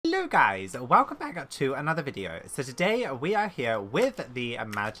Hello guys, welcome back to another video. So today we are here with the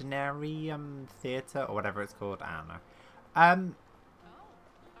Imaginarium Theatre or whatever it's called, I don't know.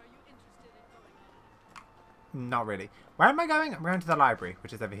 Not really. Where am I going? I'm going to the library,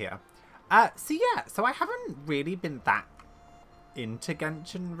 which is over here. So I haven't really been that into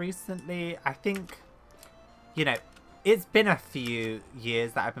Genshin recently. I think, you know, it's been a few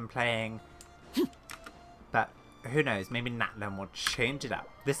years that I've been playing, but who knows, maybe Natlan will change it up.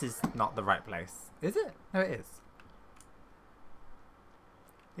 This is not the right place. Is it? No, it is.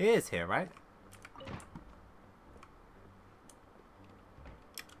 It is here, right?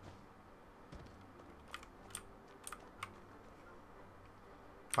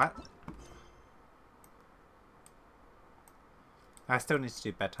 What? I still need to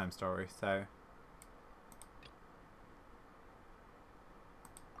do bedtime story, so...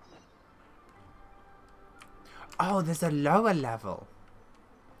 Oh, there's a lower level.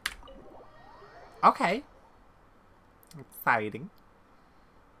 Okay. Exciting.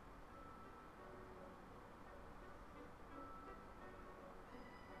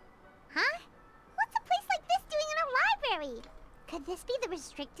 Huh? What's a place like this doing in a library? Could this be the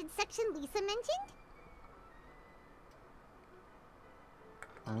restricted section Lisa mentioned?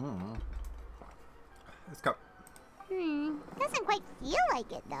 Let's go. Doesn't quite feel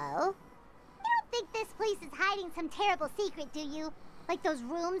like it, though. You don't think this place is hiding some terrible secret, do you? Like those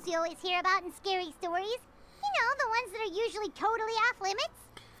rooms you always hear about in scary stories? You know, the ones that are usually totally off limits?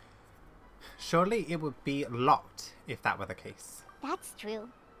 Surely it would be locked if that were the case. That's true.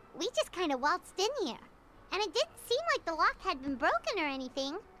 We just kind of waltzed in here. And it didn't seem like the lock had been broken or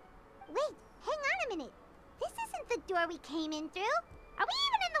anything. Wait, hang on a minute. This isn't the door we came in through. Are we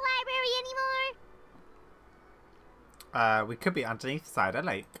even in the library anymore? We could be underneath the side of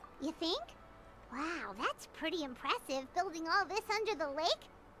the lake. You think? Wow, that's pretty impressive, building all this under the lake.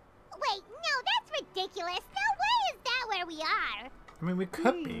 Wait, no, that's ridiculous. No way is that where we are. I mean, we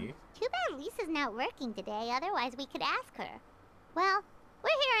could be. Too bad Lisa's not working today, otherwise we could ask her. Well,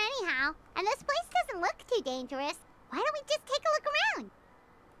 we're here anyhow, and this place doesn't look too dangerous. Why don't we just take a look around?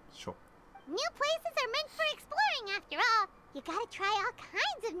 Sure. New places are meant for exploring, after all. You gotta try all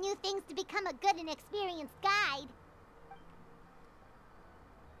kinds of new things to become a good and experienced guide.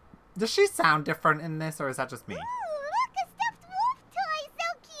 Does she sound different in this, or is that just me? Ooh, look, a stuffed wolf toy! So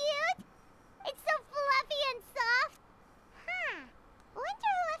cute! It's so fluffy and soft. Huh. Wonder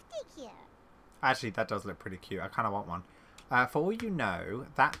who left it here. Actually, that does look pretty cute. I kind of want one. For all you know,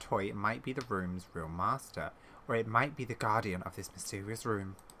 that toy might be the room's real master, or it might be the guardian of this mysterious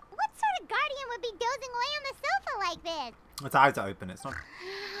room. What sort of guardian would be dozing away on the sofa like this? Its eyes are open. It's not...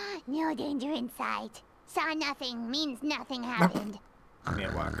 No danger in sight. Saw nothing means nothing happened. Me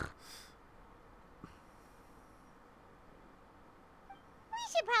at work. We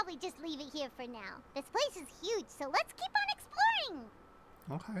should probably just leave it here for now. This place is huge, so let's keep on exploring.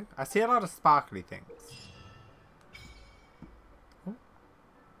 Okay. I see a lot of sparkly things. Oh.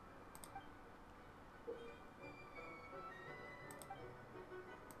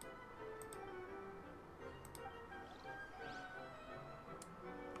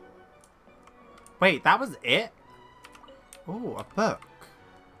 Wait, that was it? Oh, a book.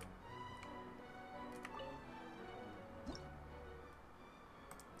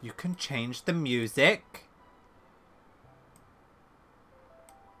 You can change the music.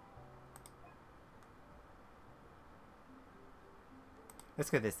 Let's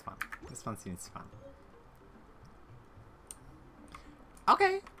go this one. This one seems fun.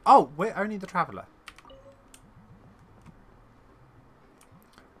 Okay. Oh, we're only the traveler.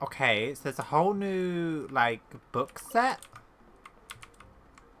 Okay, so there's a whole new, like, book set.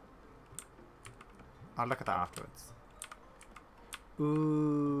 I'll look at that afterwards.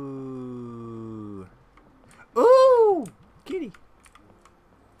 Ooh. Ooh! Kitty.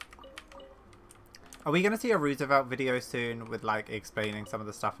 Are we going to see a Roosevelt video soon with, like, explaining some of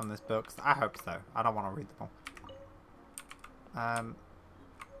the stuff on this book? I hope so. I don't want to read them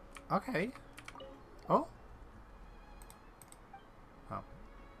all. Okay. Oh. Oh.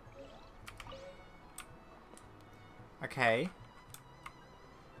 Okay.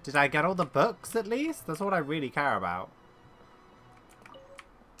 Did I get all the books at least? That's what I really care about.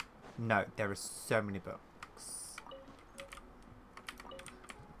 No, there are so many books.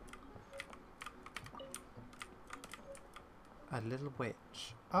 A little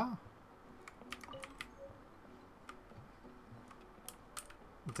witch. Oh.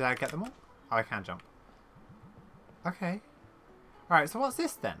 Did I get them all? Oh, I can jump. Okay. Alright, so what's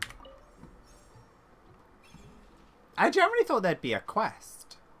this then? I generally thought there'd be a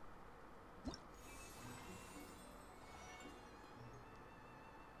quest.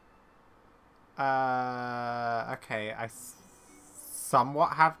 Okay, I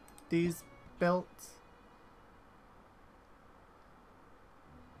somewhat have these built.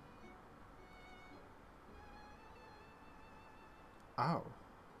 Oh.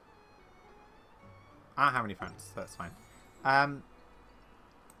 I don't have any friends, so that's fine.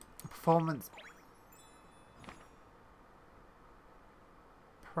 Performance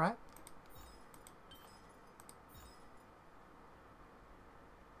prep?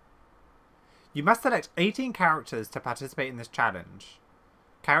 You must select 18 characters to participate in this challenge.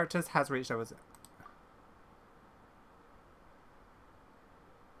 Characters has reached over...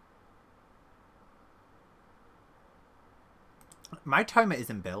 My Toma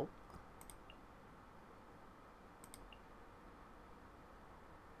isn't built.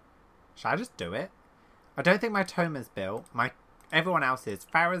 Should I just do it? I don't think my Toma's built. Everyone else is.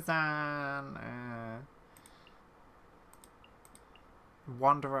 Farazan.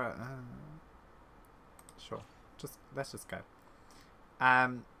 Wanderer. Sure. Let's just go.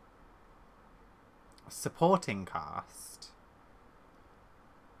 Supporting cast.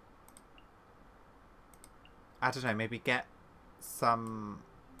 I don't know. Maybe get some...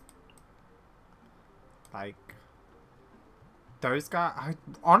 like... those guys. I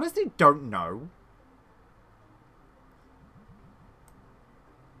honestly don't know.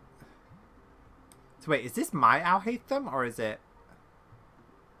 So wait, is this my Alhaitham or is it...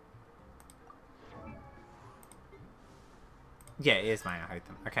 yeah, it is my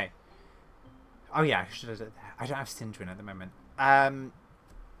Alhaitham. Okay. Oh yeah, I should have done that. I don't have Sindrin at the moment. Then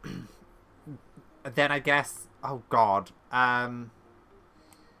I guess... oh god.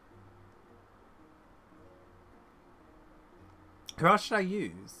 Who else should I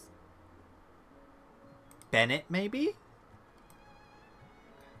use? Bennett, maybe?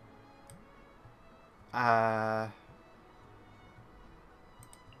 I'll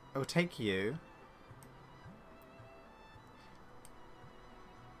take you.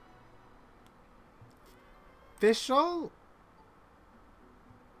 Official?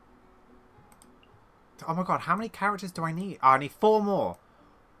 Oh my god, how many characters do I need? Oh, I need 4 more.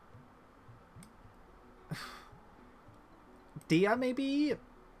 Dia, maybe?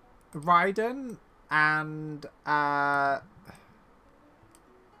 Raiden? And, I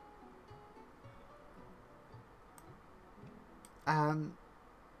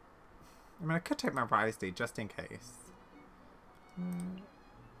mean, I could take my Rysd just in case.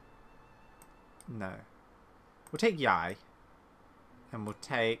 No. We'll take Yai. And we'll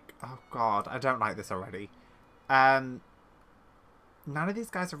take... oh god, I don't like this already. None of these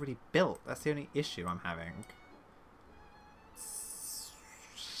guys are really built. That's the only issue I'm having.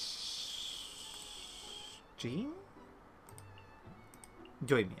 Jean?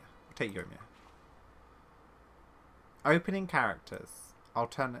 Yoimiya. We'll take Yoimiya. Opening characters.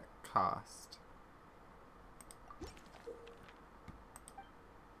 Alternate cast.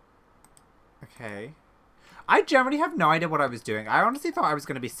 Okay. I generally have no idea what I was doing. I honestly thought I was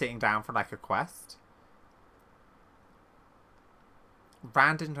going to be sitting down for like a quest.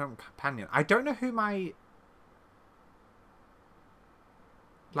 Random companion. I don't know who my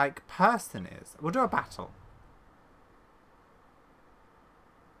like person is. We'll do a battle.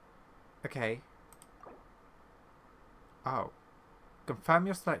 Okay. Oh. Confirm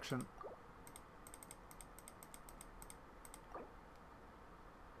your selection.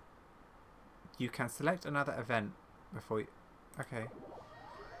 You can select another event before you... okay.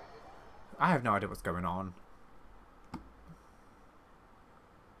 I have no idea what's going on.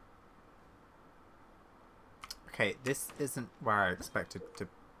 Okay, this isn't where I expected to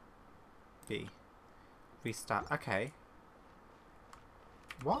be. Restart. Okay.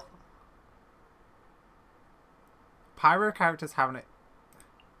 What? Pyro characters having it...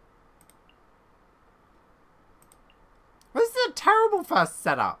 this is a terrible first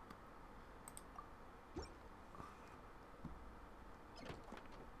setup.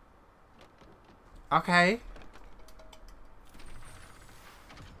 Okay.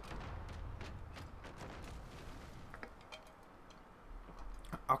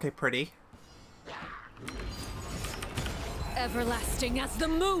 Okay, pretty. Everlasting as the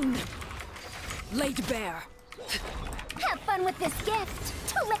moon. Laid bare. Have fun with this gift.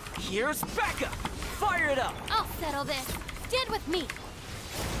 Here's Becca. Fire it up. I'll settle this. Stand with me.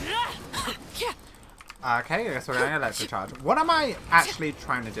 Okay, I guess we're going to electric charge. What am I actually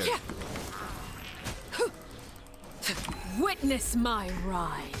trying to do? Witness my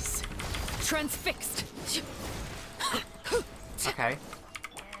rise. Transfixed. Okay.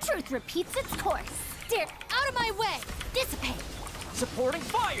 Truth repeats its course. Steer Out of my way. dissipate. Supporting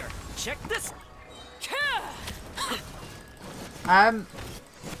fire. Check this.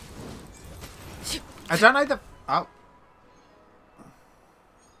 I don't know the... Oh.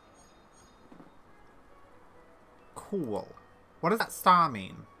 Cool. What does that star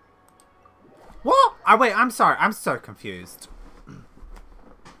mean? What? Oh, wait, I'm sorry. I'm so confused.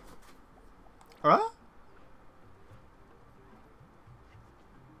 Huh?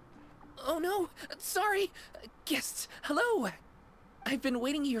 Oh no, sorry. Guests, hello. I've been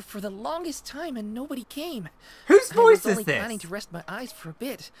waiting here for the longest time and nobody came. Whose voice I was is only this? planning to rest my eyes for a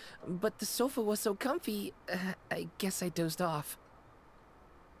bit, but the sofa was so comfy, I guess I dozed off.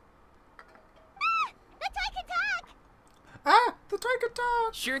 The toy can talk! Ah, the toy can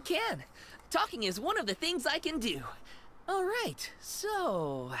talk. Sure can. Talking is one of the things I can do. All right,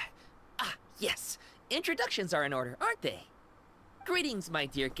 so... Ah, yes. Introductions are in order, aren't they? Greetings, my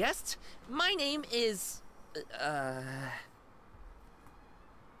dear guests. My name is...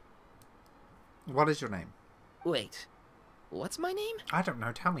 What is your name? Wait. What's my name? I don't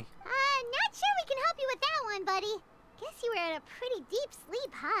know. Tell me. Not sure we can help you with that one, buddy. Guess you were in a pretty deep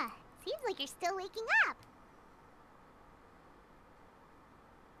sleep, huh? Seems like you're still waking up.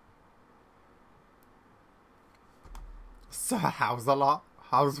 So, how's a lot?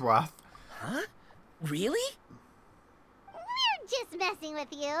 How's worth? Huh? Really? We're just messing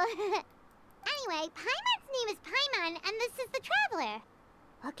with you. Anyway, Paimon's name is Paimon, and this is the Traveler.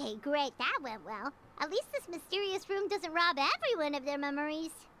 Okay, great. That went well. At least this mysterious room doesn't rob everyone of their memories.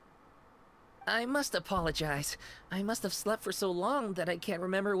 I must apologize. I must have slept for so long that I can't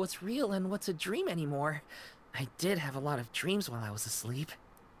remember what's real and what's a dream anymore. I did have a lot of dreams while I was asleep.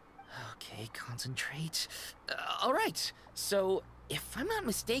 Okay, concentrate. Alright, so if I'm not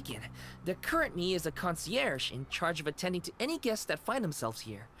mistaken, the current me is a concierge in charge of attending to any guests that find themselves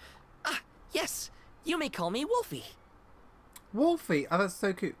here. Ah, yes, you may call me Wolfie. Wolfie. Oh, that's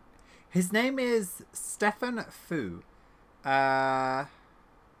so cute. His name is Stefan Fu. I'm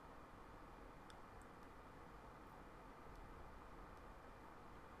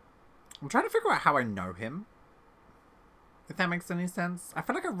trying to figure out how I know him. If that makes any sense. I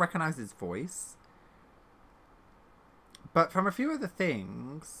feel like I recognize his voice. But from a few other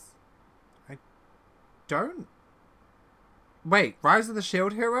things, I don't... Wait, Rise of the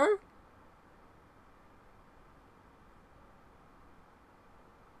Shield Hero?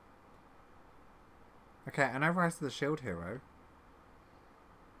 Okay, I know Rise of the Shield Hero.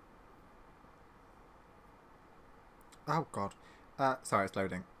 Oh, God. Sorry, it's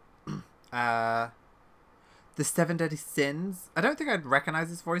loading. The Seven Deadly Sins. I don't think I'd recognize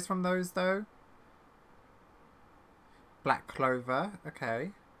his voice from those, though. Black Clover.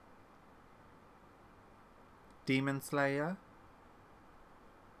 Okay. Demon Slayer.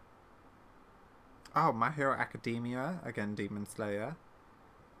 Oh, My Hero Academia. Again, Demon Slayer.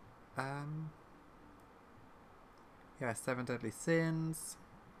 Yeah, Seven Deadly Sins.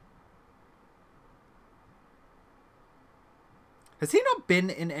 Has he not been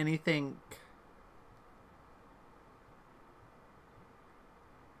in anything...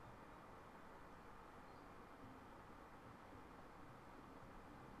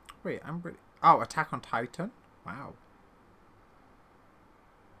 Wait, I'm really... Oh, Attack on Titan? Wow.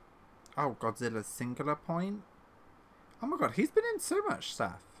 Oh, Godzilla's Singular Point? Oh my god, he's been in so much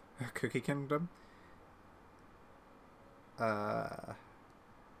stuff. Cookie Kingdom. Has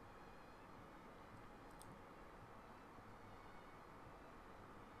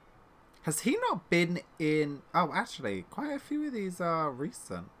he not been in... Oh, actually, quite a few of these are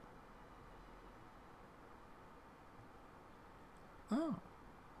recent. Oh.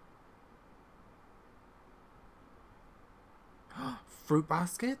 Fruit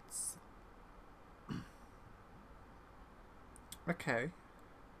baskets? Okay.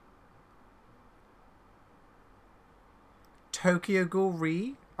 Tokyo Ghoul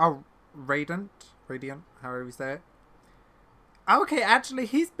Re? Oh, Radiant, however you say it. Okay, actually,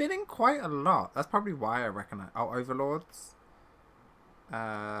 he's been in quite a lot. That's probably why I recognize... Oh, Overlords.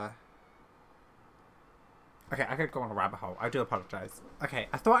 Okay, I could go on a rabbit hole. I do apologize. Okay,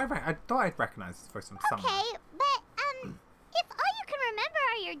 I thought I'd recognize his voice from somewhere. Okay, but, if all you can remember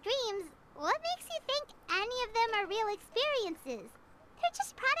are your dreams, what makes you think any of them are real experiences? They're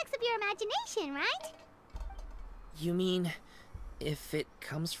just products of your imagination, right? You mean, if it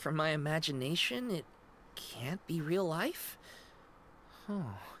comes from my imagination, it can't be real life?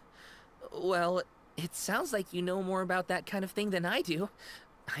 Oh. Well, it sounds like you know more about that kind of thing than I do.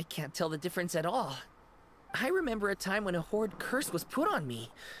 I can't tell the difference at all. I remember a time when a horrid curse was put on me.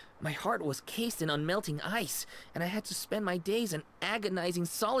 My heart was cased in unmelting ice, and I had to spend my days in agonizing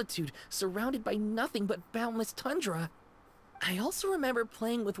solitude, surrounded by nothing but boundless tundra. I also remember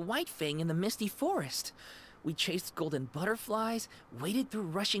playing with Whitefang in the misty forest. We chased golden butterflies, waded through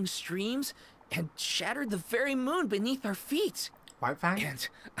rushing streams, and shattered the very moon beneath our feet. White Fang? And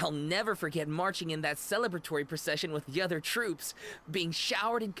I'll never forget marching in that celebratory procession with the other troops, being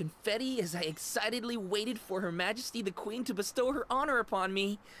showered in confetti as I excitedly waited for Her Majesty the Queen to bestow her honor upon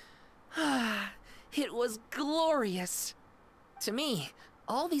me. It was glorious. To me,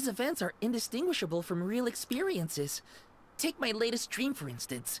 all these events are indistinguishable from real experiences. Take my latest dream, for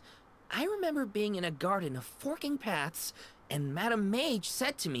instance. I remember being in a garden of forking paths, and Madame Mage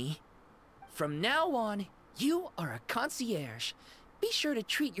said to me, "From now on, you are a concierge. Be sure to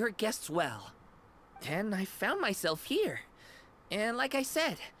treat your guests well." And I found myself here. And like I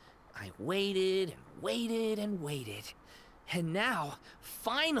said, I waited and waited and waited. And now,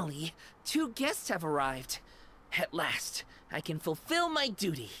 finally, 2 guests have arrived. At last, I can fulfill my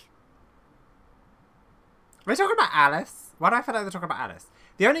duty. Are they talking about Alice? Why do I feel like they're talking about Alice?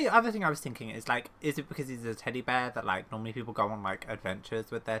 The only other thing I was thinking is, like, is it because he's a teddy bear that, like, normally people go on, like, adventures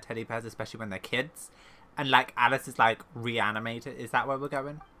with their teddy bears, especially when they're kids? And, like, Alice is, like, reanimated. Is that where we're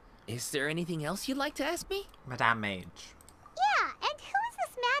going? Is there anything else you'd like to ask me? Madame Mage. Yeah, and who is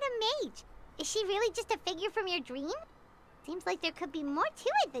this Madame Mage? Is she really just a figure from your dream? Seems like there could be more to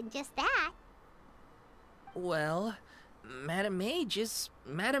it than just that. Well, Madame Mage is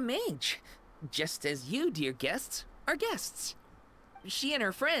Madame Mage. Just as you, dear guests, are guests. She and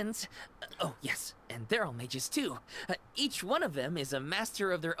her friends, oh yes, and they're all mages too. Each one of them is a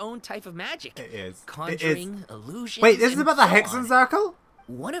master of their own type of magic. It is. Conjuring, illusions. Wait, this is and about the so Hexen on. Circle?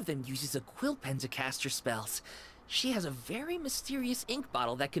 One of them uses a quill pen to cast her spells. She has a very mysterious ink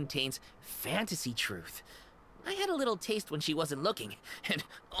bottle that contains fantasy truth. I had a little taste when she wasn't looking, and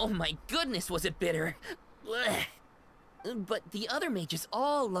oh my goodness was it bitter. Blech. But the other mages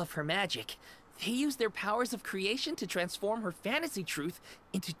all love her magic. They use their powers of creation to transform her fantasy truth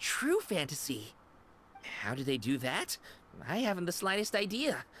into true fantasy. How do they do that? I haven't the slightest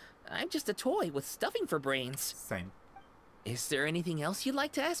idea. I'm just a toy with stuffing for brains. Same. Is there anything else you'd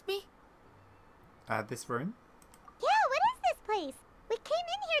like to ask me? This room? Yeah, what is this place? We came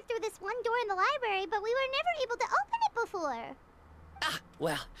in here through this one door in the library, but we were never able to open it before. Ah,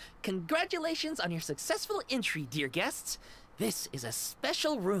 well, congratulations on your successful entry, dear guests. This is a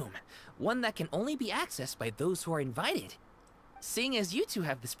special room, one that can only be accessed by those who are invited. Seeing as you two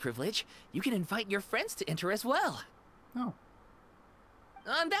have this privilege, you can invite your friends to enter as well. Oh.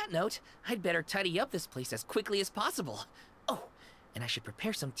 On that note, I'd better tidy up this place as quickly as possible. Oh, and I should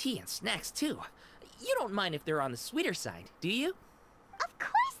prepare some tea and snacks too. You don't mind if they're on the sweeter side, do you? Of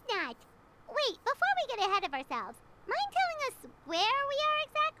course not. Wait, before we get ahead of ourselves, mind telling us where we are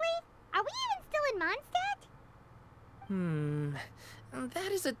exactly? Are we even still in Mondstadt?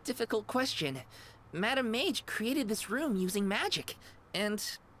 That is a difficult question. Madame Mage created this room using magic,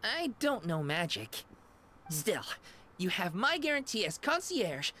 and I don't know magic. Still, you have my guarantee as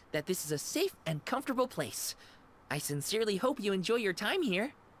concierge that this is a safe and comfortable place. I sincerely hope you enjoy your time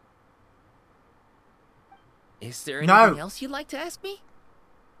here. Is there anything else you'd like to ask me?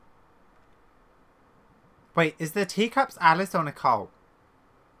 Wait, is the teacups Alice or Nicole?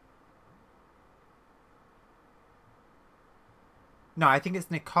 No, I think it's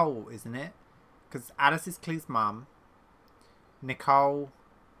Nicole, isn't it? Because Alice is Clee's mum. Nicole...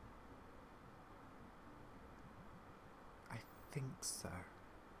 I think so.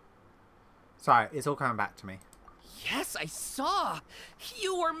 Sorry, it's all coming back to me. Yes, I saw!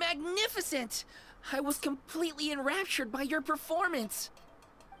 You were magnificent! I was completely enraptured by your performance.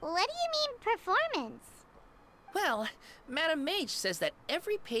 What do you mean, performance? Well, Madame Mage says that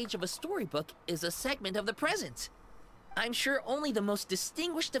every page of a storybook is a segment of the present. I'm sure only the most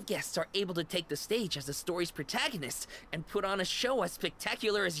distinguished of guests are able to take the stage as the story's protagonist and put on a show as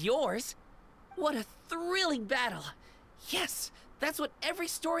spectacular as yours. What a thrilling battle! Yes, that's what every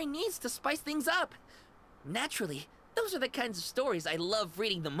story needs to spice things up. Naturally, those are the kinds of stories I love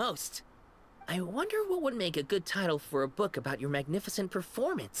reading the most. I wonder what would make a good title for a book about your magnificent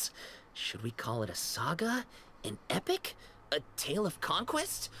performance. Should we call it a saga? An epic? A tale of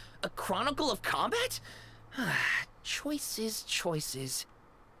conquest? A chronicle of combat? Choices, choices.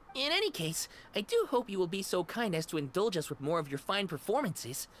 In any case, I do hope you will be so kind as to indulge us with more of your fine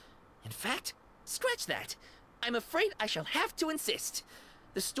performances. In fact, scratch that. I'm afraid I shall have to insist.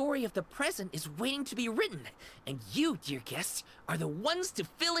 The story of the present is waiting to be written, and you, dear guests, are the ones to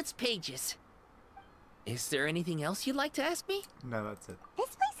fill its pages. Is there anything else you'd like to ask me? No, that's it. This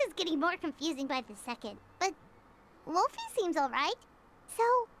place is getting more confusing by the second, but Wolfie seems alright. So,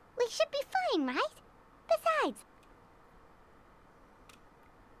 we should be fine, right? Besides,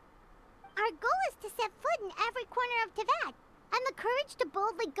 our goal is to set foot in every corner of Teyvat, and the courage courage to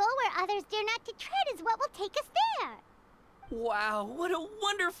boldly go where others dare not to tread is what will take us there. Wow, what a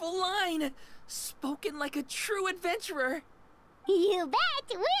wonderful line! Spoken like a true adventurer. You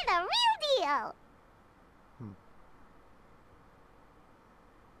bet! We're the real deal!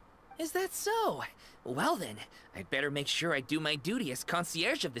 Is that so? Well then, I'd better make sure I do my duty as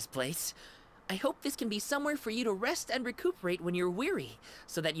concierge of this place. I hope this can be somewhere for you to rest and recuperate when you're weary,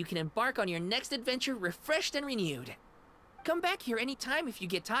 so that you can embark on your next adventure refreshed and renewed. Come back here anytime if you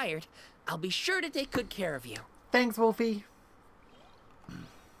get tired. I'll be sure to take good care of you. Thanks, Wolfie.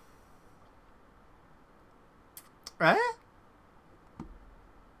 Eh?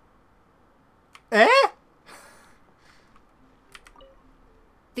 Eh?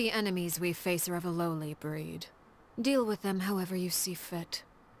 The enemies we face are of a lowly breed. Deal with them however you see fit.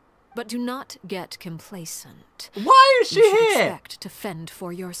 But do not get complacent. Why is she You should here? expect to fend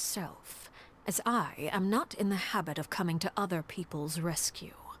for yourself, as I am not in the habit of coming to other people's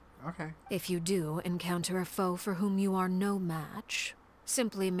rescue. Okay. If you do encounter a foe for whom you are no match,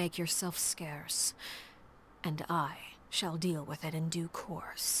 simply make yourself scarce, and I shall deal with it in due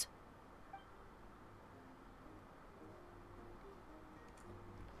course.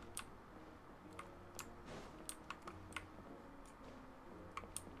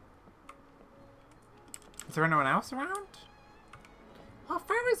 Is there anyone else around? Oh,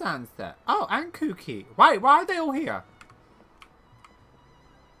 Farazan's there. Oh, and Kuki. Why are they all here?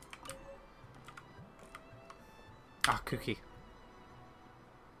 Ah, Kuki.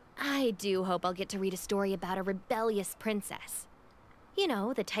 I do hope I'll get to read a story about a rebellious princess. You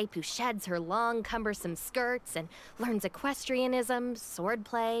know, the type who sheds her long, cumbersome skirts and learns equestrianism,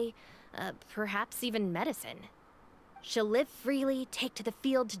 swordplay, perhaps even medicine. She'll live freely, take to the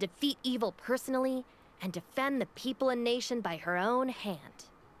field to defeat evil personally, and defend the people and nation by her own hand.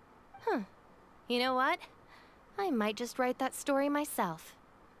 Huh. You know what? I might just write that story myself.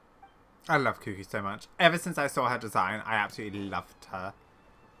 I love Kuki so much. Ever since I saw her design, I absolutely loved her.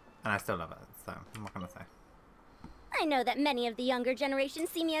 And I still love her, so I'm not gonna say. I know that many of the younger generation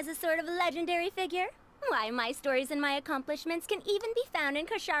see me as a sort of legendary figure. Why, my stories and my accomplishments can even be found in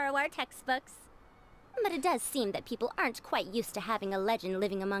Kosharawar textbooks. But it does seem that people aren't quite used to having a legend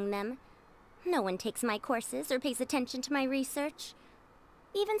living among them. No one takes my courses or pays attention to my research.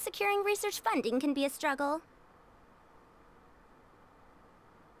 Even securing research funding can be a struggle.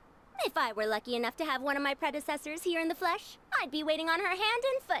 If I were lucky enough to have one of my predecessors here in the flesh, I'd be waiting on her hand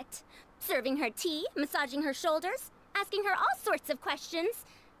and foot, serving her tea, massaging her shoulders, asking her all sorts of questions.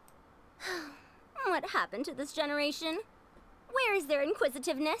 What happened to this generation? Where is their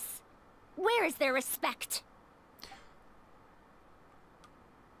inquisitiveness? Where is their respect?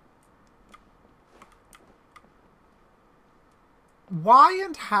 Why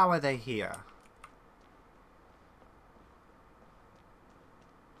and how are they here?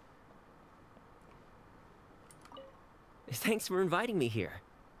 Thanks for inviting me here.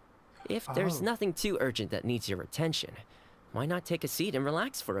 If there's nothing too urgent that needs your attention, why not take a seat and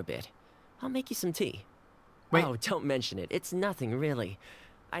relax for a bit? I'll make you some tea. Wait. Oh, don't mention it. It's nothing, really.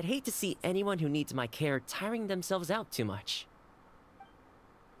 I'd hate to see anyone who needs my care tiring themselves out too much.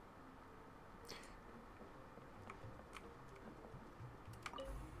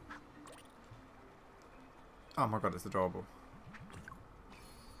 Oh my god, it's adorable.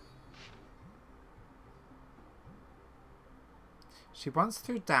 She once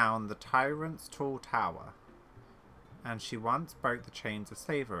threw down the tyrant's tall tower, and she once broke the chains of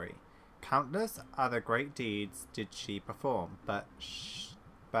slavery. Countless other great deeds did she perform, but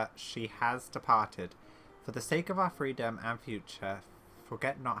she has departed. For the sake of our freedom and future,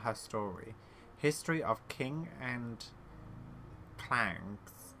 forget not her story. History of king and clans,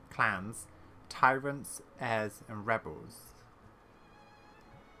 tyrants, heirs, and rebels.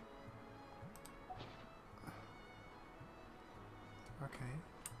 Okay.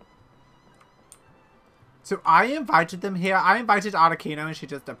 So I invited them here. I invited Arlecchino and she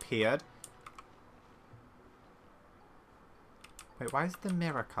just appeared. Wait, why is the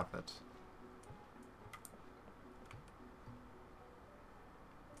mirror covered?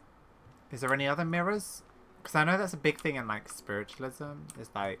 Is there any other mirrors? Because I know that's a big thing in like spiritualism. Is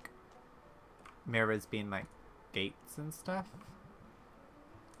like mirrors being like gates and stuff.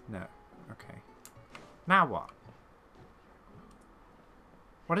 No. Okay. Now what?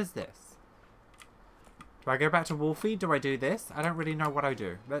 What is this? Do I go back to Wolfie? Do I do this? I don't really know what I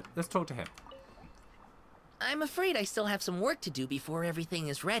do. Let's talk to him. I'm afraid I still have some work to do before everything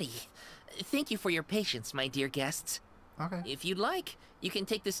is ready. Thank you for your patience, my dear guests. Okay. If you'd like, you can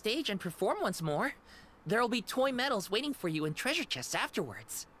take the stage and perform once more. There'll be toy medals waiting for you in treasure chests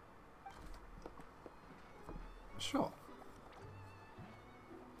afterwards. Sure.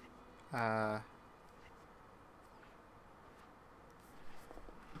 Okay.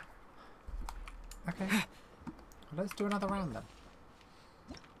 Well, let's do another round then.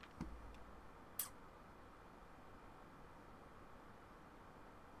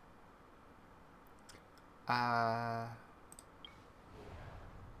 I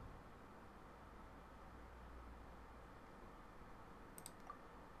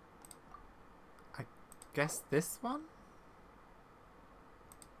guess this one?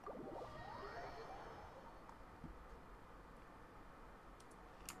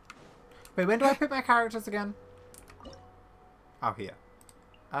 Wait, when do I pick my characters again? Oh, here.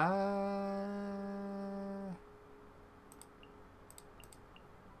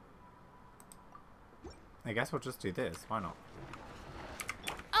 I guess we'll just do this. Why not?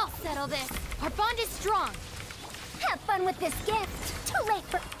 I'll settle this. Our bond is strong. Have fun with this gift. Too late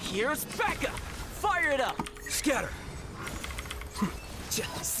for... Here's Becca! Fire it up! Scatter!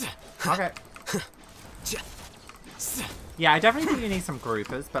 Okay. Yeah, I definitely think you need some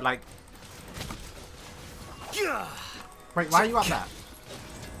groupers, but like... Wait, why are you up there?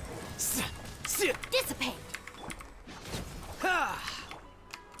 Dissipate.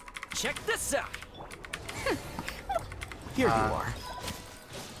 Check this out! Here you are.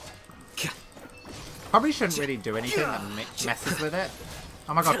 Probably shouldn't really do anything that messes with it.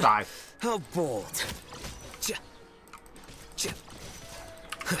 Oh my god, die. How bold.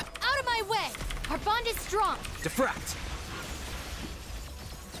 Out of my way. Our bond is strong. Diffract.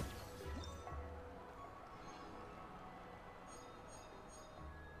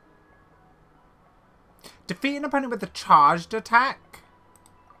 Defeat an opponent with a charged attack?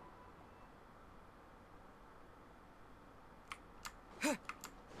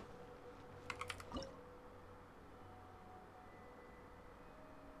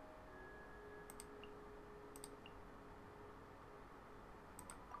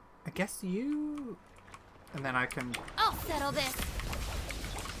 I guess you... And then I can... I'll settle this.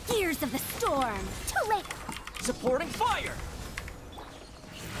 Gears of the storm. Too late. Supporting fire!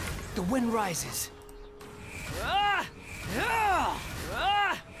 The wind rises.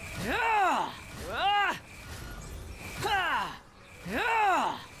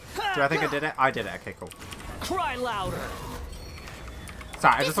 Do I think I did it? I did it. Okay, cool. Cry louder!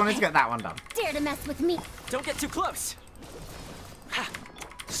 Sorry, I just wanted to get that one done. Dare to mess with me. Don't get too close!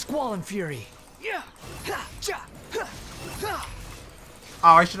 Squall and fury! Oh,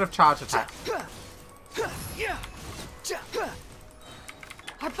 I should have charged attack.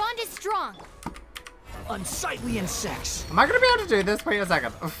 Our bond is strong. Unsightly insects! Am I going to be able to do this? Wait a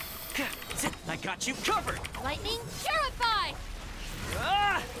second. I got you covered! Lightning, purify.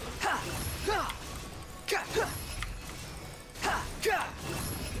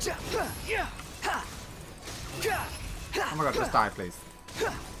 Oh my god, just die, please.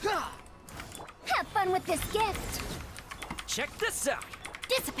 Have fun with this gift. Check this out!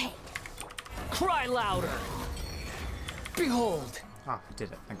 Dissipate. Cry louder! Behold! Oh, I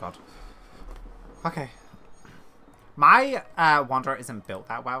did it. Thank god. Okay. My Wanderer isn't built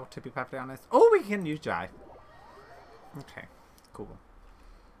that well, to be perfectly honest. Oh, we can use Jai. Okay, cool.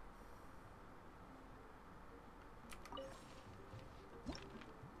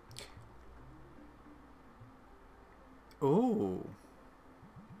 Ooh.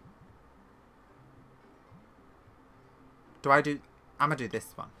 Do I do... I'm gonna do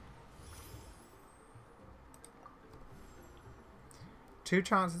this one. 2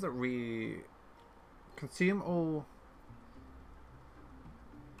 chances at consume all...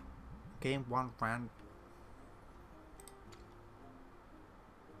 Game 1 round.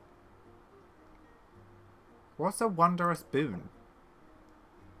 What's a wondrous boon?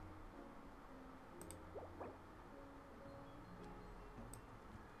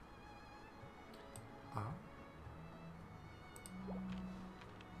 Oh.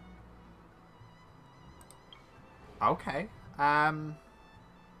 Okay.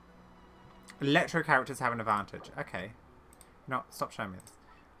 Electro characters have an advantage. Okay. No, stop showing me this.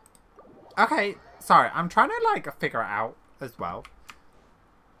 Okay, sorry. I'm trying to, like, figure it out as well.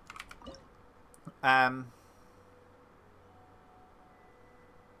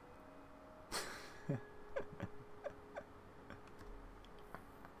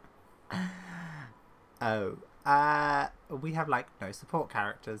 Oh. We have, like, no support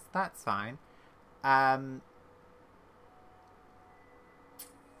characters. That's fine.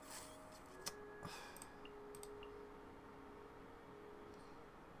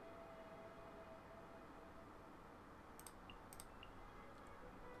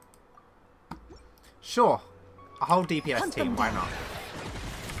 Sure. A whole DPS team, why not?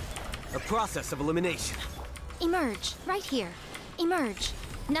 A process of elimination. Emerge, right here. Emerge.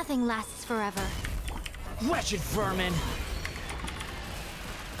 Nothing lasts forever. Wretched vermin!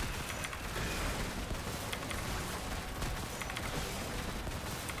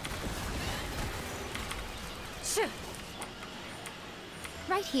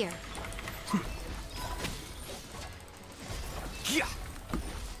 Right here. Yeah.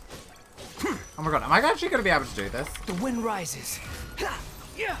 Oh my god, am I actually going to be able to do this? The wind rises. Ha!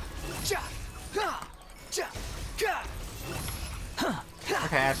 Yeah! Ja! Ha! Ja! Ga!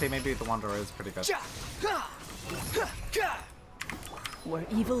 Okay, actually, maybe the Wanderer is pretty good. Ja! Ha! Ha! Ga! Where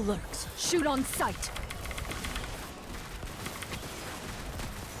evil lurks, shoot on sight.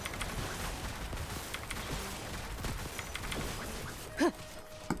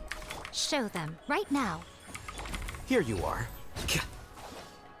 Show them, right now. Here you are.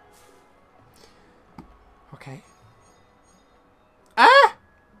 Okay. Ah!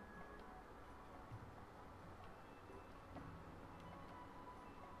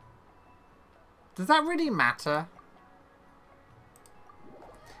 Does that really matter?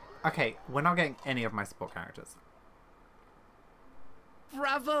 Okay, we're not getting any of my support characters.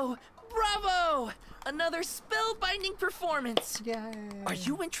 Bravo! Bravo! Another spellbinding performance! Yay! Are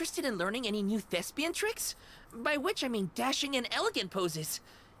you interested in learning any new thespian tricks? By which I mean dashing and elegant poses.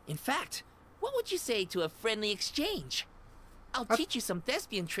 In fact, what would you say to a friendly exchange? I'll teach you some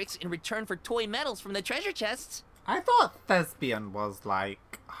thespian tricks in return for toy medals from the treasure chests. I thought thespian was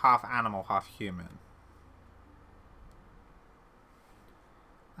like half animal, half human.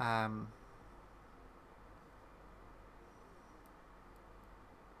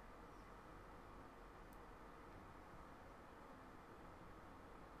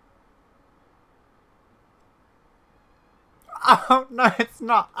 Oh, no, it's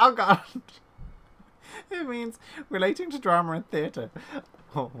not. Oh, God. It means relating to drama and theatre.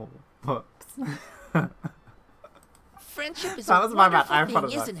 Oh, whoops. Friendship is That a was my bad. wonderful I thing,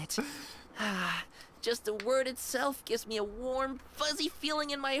 apologize. isn't it? Ah, just the word itself gives me a warm, fuzzy feeling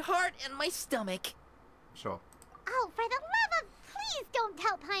in my heart and my stomach. Sure. Oh, for the love of... Please don't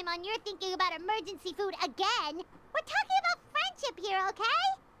tell Paimon you're thinking about emergency food again. We're talking about friendship here, okay?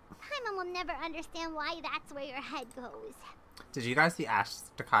 Paimon will never understand why that's where your head goes. Did you guys see Ash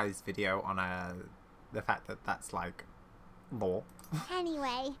Takai's video on the fact that that's like law? Anyway,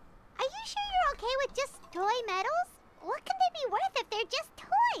 are you sure you're okay with just toy medals? What can they be worth if they're just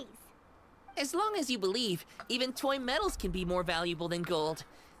toys? As long as you believe, even toy medals can be more valuable than gold.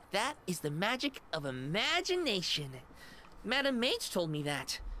 That is the magic of imagination. Madame Mage told me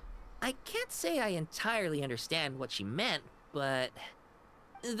that. I can't say I entirely understand what she meant, but...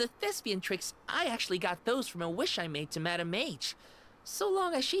 The thespian tricks, I actually got those from a wish I made to Madame Mage. So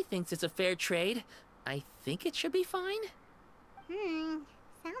long as she thinks it's a fair trade, I think it should be fine.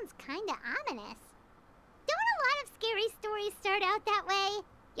 Sounds kinda ominous. Don't a lot of scary stories start out that way?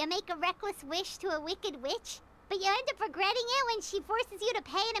 You make a reckless wish to a wicked witch, but you end up regretting it when she forces you to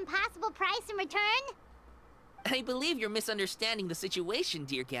pay an impossible price in return? I believe you're misunderstanding the situation,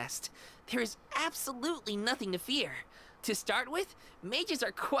 dear guest. There is absolutely nothing to fear. To start with, mages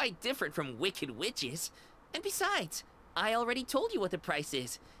are quite different from wicked witches. And besides, I already told you what the price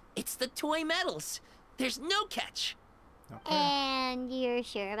is. It's the toy medals. There's no catch. Okay. And you're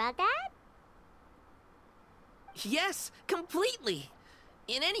sure about that? Yes, completely.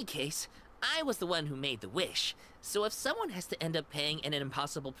 In any case, I was the one who made the wish. So if someone has to end up paying an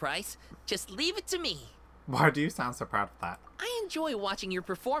impossible price, just leave it to me. Why do you sound so proud of that? I enjoy watching your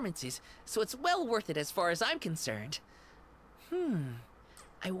performances, so it's well worth it as far as I'm concerned.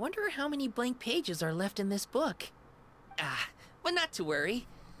 I wonder how many blank pages are left in this book. But not to worry.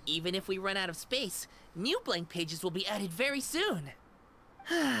 Even if we run out of space, new blank pages will be added very soon.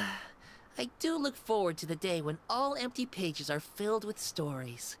 I do look forward to the day when all empty pages are filled with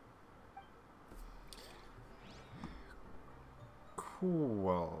stories.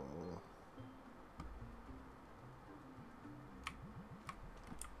 Cool.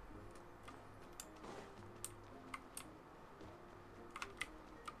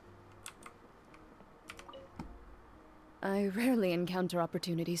 I rarely encounter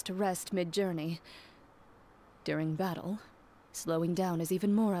opportunities to rest mid-journey. During battle, slowing down is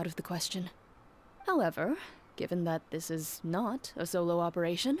even more out of the question. However, given that this is not a solo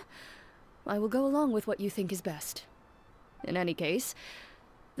operation, I will go along with what you think is best. In any case,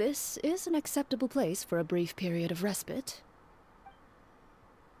 this is an acceptable place for a brief period of respite.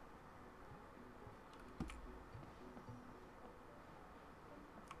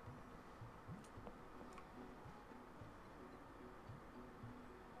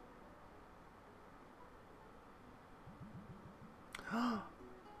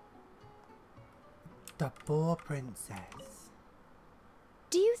 The poor princess.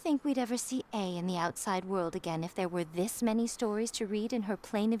 Do think we'd ever see A in the outside world again if there were this many stories to read in her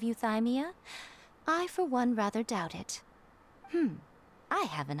plane of euthymia? I, for one, rather doubt it. I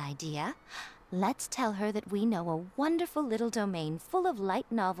have an idea. Let's tell her that we know a wonderful little domain full of light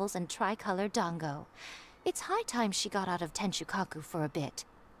novels and tricolor dango. It's high time she got out of Tenshukaku for a bit.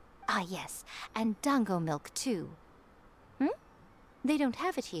 Ah, yes, and dango milk, too. They don't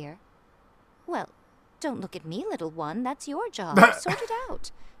have it here. Well, don't look at me, little one. That's your job. Sort it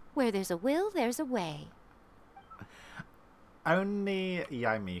out. Where there's a will, there's a way. Only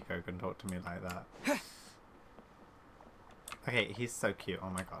Yaimiko can talk to me like that. Okay, he's so cute. Oh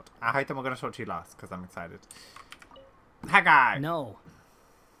my god. I hope we're going to talk to you last, because I'm excited. Hi, guy. No.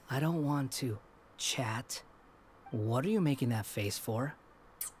 I don't want to chat. What are you making that face for?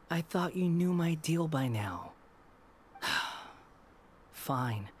 I thought you knew my deal by now.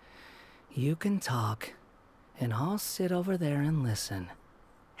 Fine. You can talk, and I'll sit over there and listen.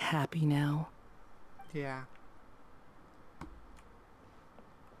 Happy now? Yeah.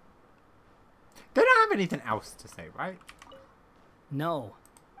 They don't have anything else to say, right? No.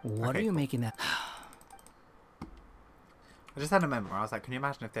 What are you making that... I just had a moment where I was like, can you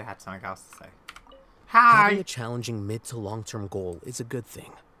imagine if they had something else to say? Hi! Having a challenging mid to long-term goal is a good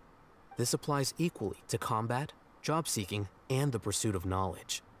thing. This applies equally to combat, job seeking, and the pursuit of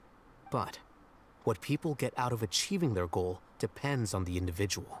knowledge. But what people get out of achieving their goal depends on the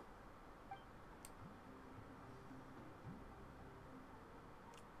individual.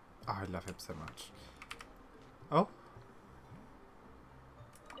 Oh, I love him so much. Oh.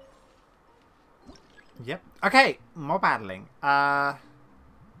 Yep. Okay, more battling. Do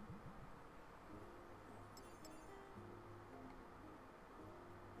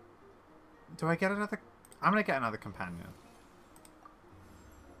I get another? I'm gonna get another companion.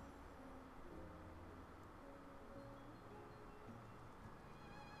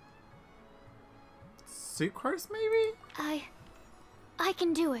 Sucrose, maybe? I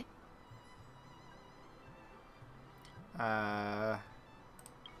can do it.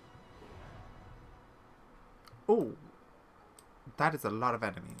 Oh, that is a lot of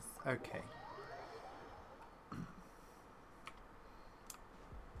enemies. Okay.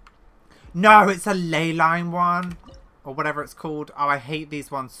 No, it's a ley line one. Or whatever it's called. Oh, I hate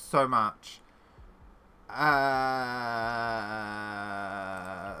these ones so much. I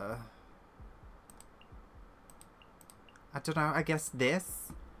don't know. I guess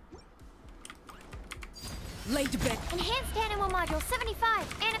this. Laid to bed. Enhanced animal module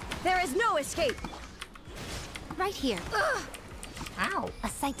 75. And there is no escape. Right here. Ugh. Ow. A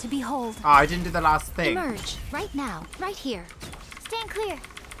sight to behold. Oh, I didn't do the last thing. Emerge. Right now. Right here. Stand clear.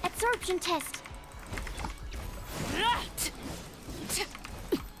 Absorption test.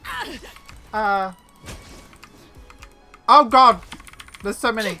 Oh god. There's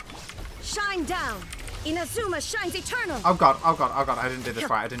so many. Shine down. Inazuma shines eternal. Oh god, oh god, oh god, I didn't do this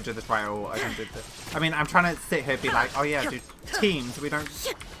right. I didn't do this right at all. I didn't do this. I mean, I'm trying to sit here and be like, oh yeah, dude, teams. We don't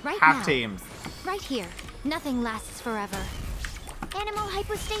have teams. Right here. Nothing lasts forever. Animal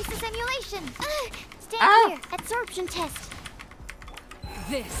hypostasis emulation. Stand clear. Absorption test.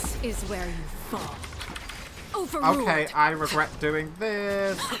 This is where you fall. Overruled. Okay, I regret doing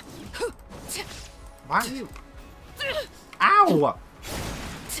this. Why are you... Ow!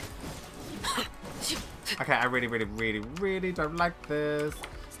 Okay, I really don't like this.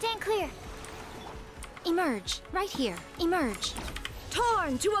 Stand clear. Emerge. Right here. Emerge.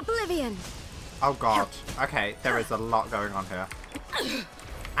 Torn to oblivion. Oh god. Okay, there is a lot going on here.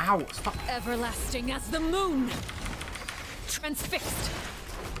 Ow! Stop. Everlasting as the moon. Transfixed.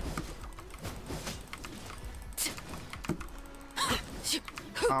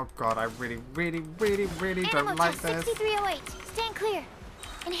 Oh god, I really don't like this. 6308. Stand clear.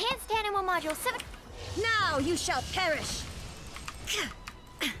 Enhanced animal module 7. Now you shall perish.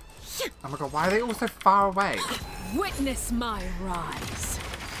 Oh my god, why are they all so far away? Witness my rise.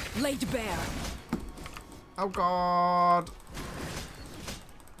 Laid bare. Oh god.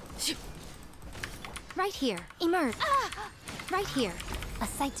 Right here. Emerge. Right here. A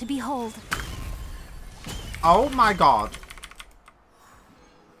sight to behold. Oh my god.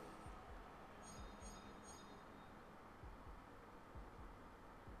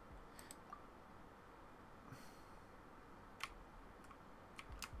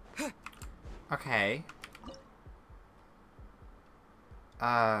 Okay.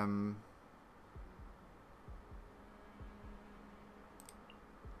 I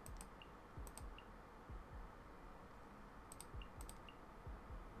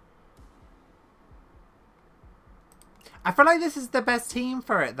feel like this is the best team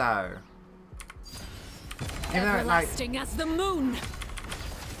for it, though. Everlasting as the moon.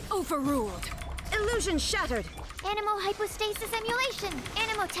 Overruled. Illusion shattered. Animal hypostasis emulation.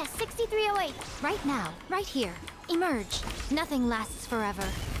 Animo test 6308. Right now, right here. Emerge. Nothing lasts forever.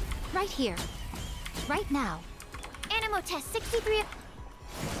 Right here. Right now. Animo test 63.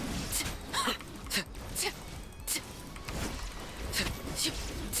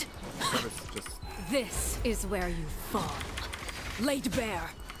 This is where you fall. Laid bare.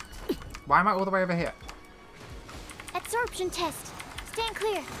 Why am I all the way over here? Absorption test. Stand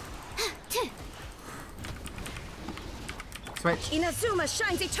clear. Switch. Inazuma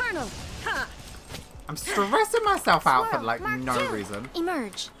shines eternal. Ha! I'm stressing myself out for Swirl, like Mark no II. reason.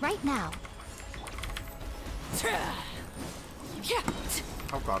 Emerge. Right now.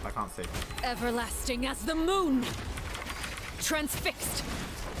 Oh god, I can't see. Everlasting as the moon. Transfixed.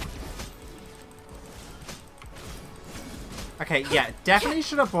 Okay, yeah, definitely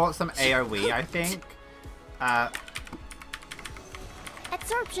should have bought some AoE, I think.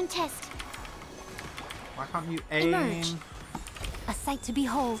 Absorption test. Why can't you aim? Emerge. A sight to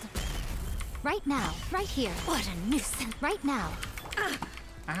behold. Right now. Right here. What a nuisance. Right now.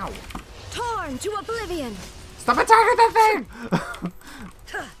 Ow. Torn to oblivion. Stop attacking that thing!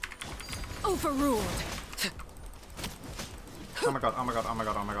 Overruled. Oh my god, oh my god, oh my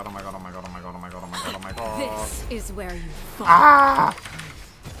god, oh my god, oh my god, oh my god, oh my god, oh my god, oh my god, oh my god. This is where you fall. Ah!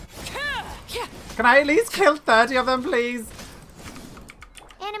 Can I at least kill 30 of them, please?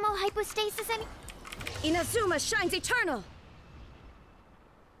 Animal hypostasis Inazuma shines eternal.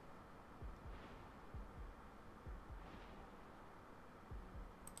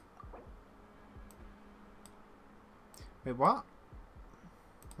 Wait, what?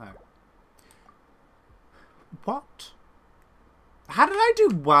 No. What? How did I do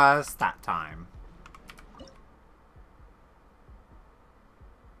worse that time?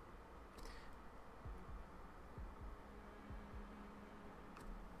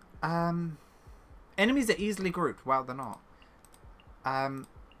 Enemies are easily grouped. Well, they're not.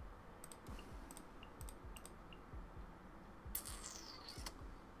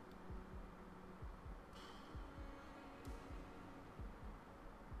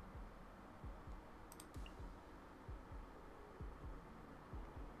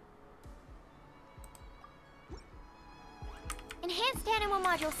 Enhanced animal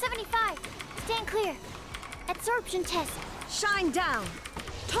module 75. Stand clear. Absorption test. Shine down.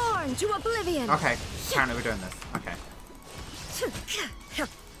 Torn to oblivion. Okay, apparently we're doing this. Okay.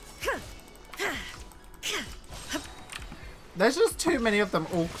 There's just too many of them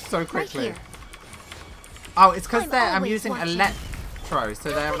all so quickly. here. Oh, it's because I'm always using watching. electro,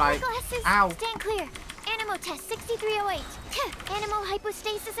 so they're With like, glasses. ow. Stand clear. Animo test 6308. Animal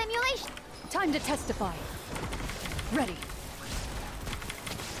hypostasis emulation. Time to testify. Ready.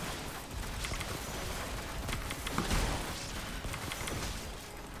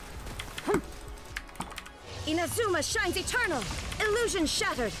 Inazuma shines eternal. Illusion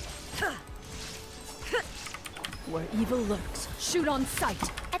shattered. Where evil lurks, shoot on sight.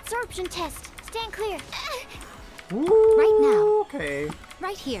 Absorption test. Stand clear. Ooh, Right now. Okay.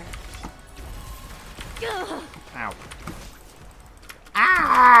 Right here. Ow.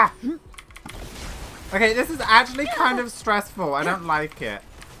 Ah! Okay, this is actually kind of stressful. I don't like it.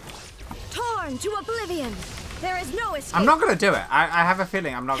 Torn to oblivion. There is no escape. I'm not going to do it. I have a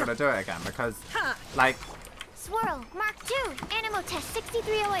feeling I'm not going to do it again because, like... Swirl. Mark II. Animo test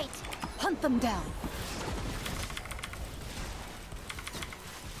 6308. Hunt them down.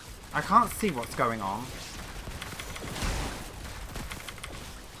 I can't see what's going on.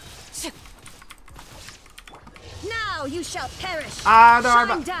 Now you shall perish. Ah, no,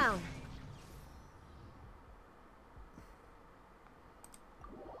 Shine down.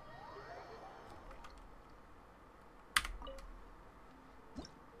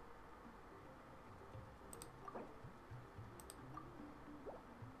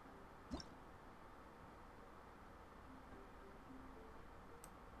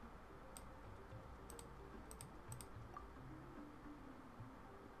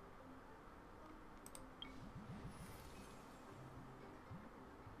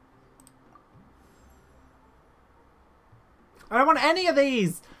 I don't want any of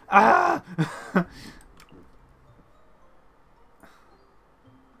these! Ah!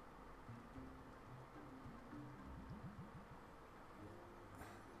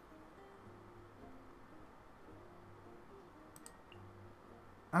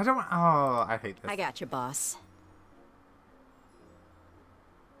 I don't want... Oh, I hate this. I got you, boss.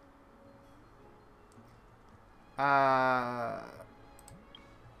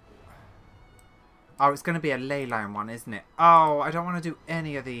 Oh, it's going to be a ley line one, isn't it? Oh, I don't want to do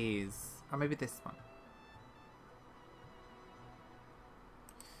any of these. Or maybe this one.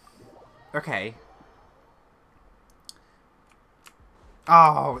 Okay.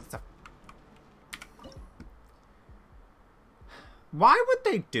 Oh, it's a... Why would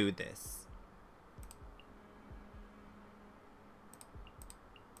they do this?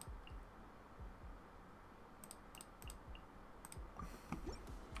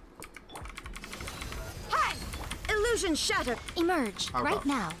 Hi! Illusion shattered. Emerge, Oh, right God.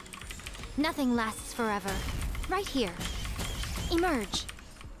 now. Nothing lasts forever. Right here. Emerge.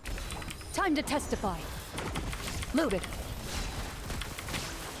 Time to testify. Loaded.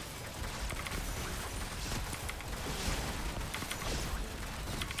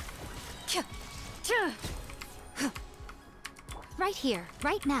 Right here,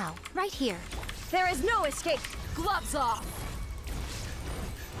 right now, right here. There is no escape. Gloves off.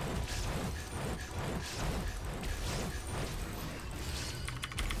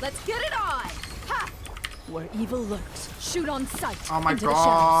 Let's get it on. Ha! Where evil lurks, shoot on sight. Oh my into the shadows.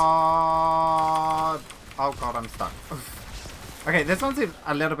 god! Oh god, I'm stuck. Okay, this one seems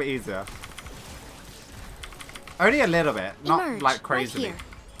a little bit easier. Only a little bit, not Emerge, like right crazily. here.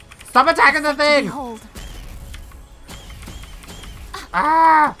 Stop attacking the thing! Behold.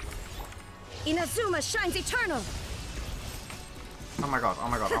 Ah! Inazuma shines eternal. Oh my god, oh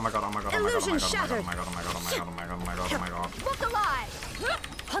my god, oh my god, oh my god, oh my god, oh my Illusion god, oh shattered. my god, oh my god, oh my god, oh my god, oh my god, oh my god. Look alive.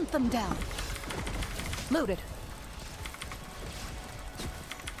 Hunt them down. Loaded.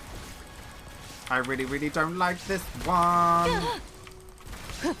 I really, really don't like this one.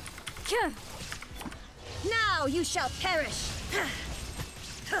 Now you shall perish.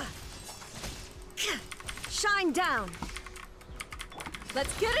 Shine down.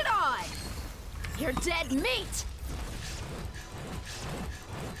 Let's get it on. You're dead meat.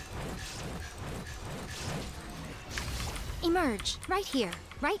 Emerge, right here,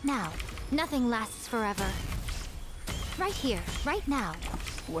 right now. Nothing lasts forever. Right here, right now.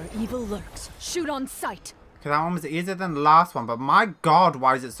 Where evil lurks, shoot on sight. Okay, that one was easier than the last one, but my god,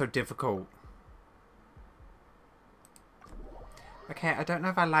 why is it so difficult? Okay, I don't know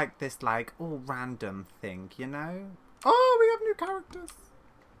if I like this, like, all random thing, you know? Oh, we have new characters.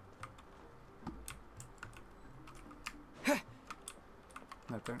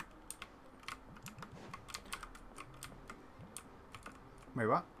 No, don't. Wait,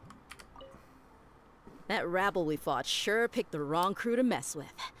 what? That rabble we fought sure picked the wrong crew to mess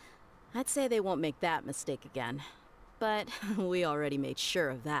with. I'd say they won't make that mistake again. But we already made sure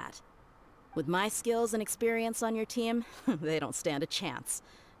of that. With my skills and experience on your team, they don't stand a chance,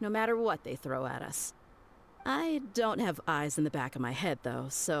 no matter what they throw at us. I don't have eyes in the back of my head, though,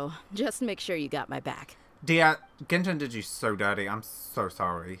 so just make sure you got my back. Dear, Genshin did you so dirty. I'm so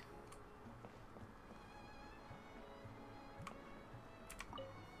sorry.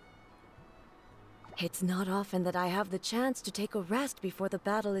 It's not often that I have the chance to take a rest before the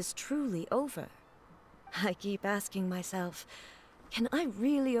battle is truly over. I keep asking myself, can I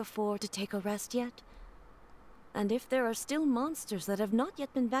really afford to take a rest yet? And if there are still monsters that have not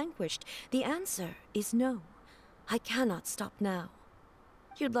yet been vanquished, the answer is no. I cannot stop now.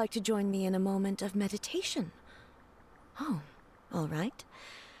 You'd like to join me in a moment of meditation? Oh, all right.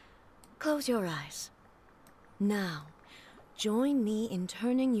 Close your eyes. Now, join me in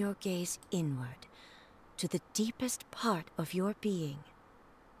turning your gaze inward, to the deepest part of your being.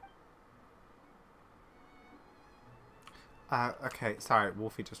 Okay, sorry,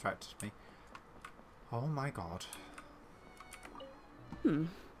 Wolfie distracted me. Oh my god.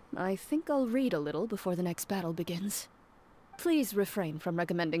 I think I'll read a little before the next battle begins. Please refrain from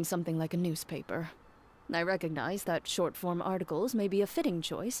recommending something like a newspaper. I recognize that short-form articles may be a fitting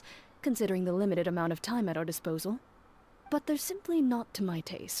choice, considering the limited amount of time at our disposal. But they're simply not to my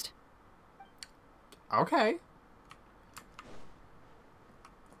taste. Okay.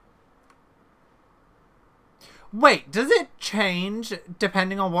 Wait, does it change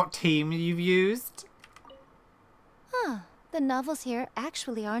depending on what team you've used? Huh, the novels here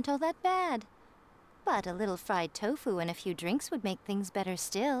actually aren't all that bad. But a little fried tofu and a few drinks would make things better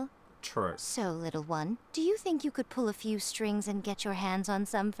still. True. So, little one, do you think you could pull a few strings and get your hands on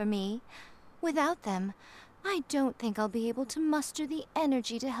some for me? Without them, I don't think I'll be able to muster the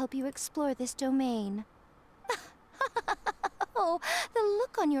energy to help you explore this domain. Oh, the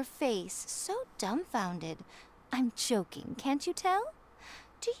look on your face, so dumbfounded. I'm joking, can't you tell?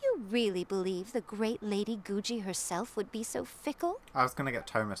 Do you really believe the great Lady Guji herself would be so fickle? I was gonna get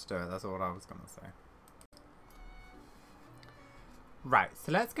Thomas to do it, that's what I was gonna say. Right,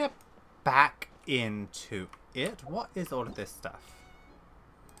 so let's get back into it. What is all of this stuff?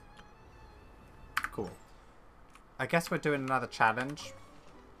 Cool. I guess we're doing another challenge.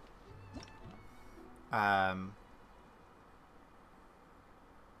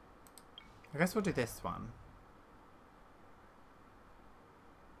 I guess we'll do this one.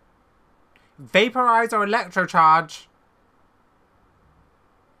 Vaporize or electrocharge.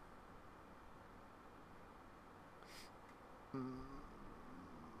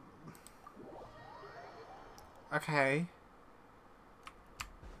 Okay.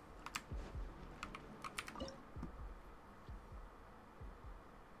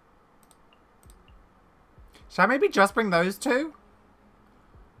 Should I maybe just bring those two?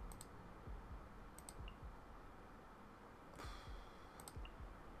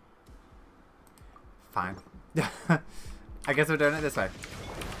 Fine. I guess we're doing it this way.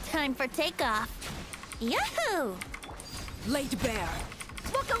 Time for takeoff. Yahoo! Laid bare.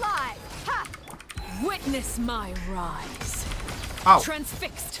 Look alive! Ha! Witness my rise. Oh.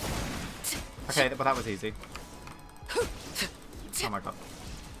 Transfixed. Okay, well that was easy. Oh my god.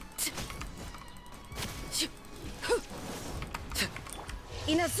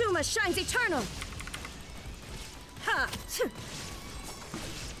 Inazuma shines eternal. Ha!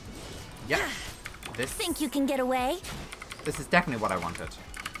 Yeah. This. Think you can get away? This is definitely what I wanted.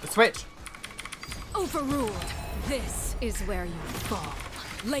 The switch. Overruled. This is where you fall.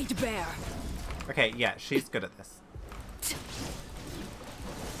 Laid bare. Okay, yeah, she's good at this.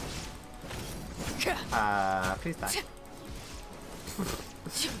 Please die.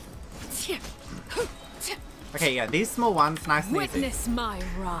 Okay, yeah, these small ones, nice and easy. Witness my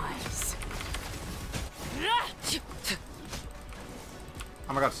rise.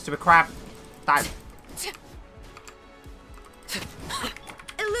 Oh my god, stupid crab. Die.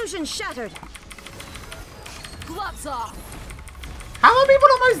 Illusion shattered. Gloves off. How are people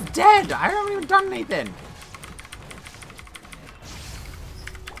almost dead? I haven't even done anything.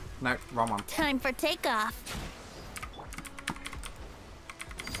 No, wrong one. Time for takeoff.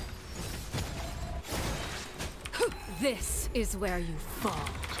 This is where you fall.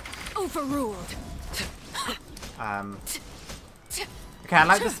 Overruled. Okay, I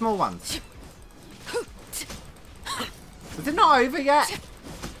like the small ones. Is it not over yet?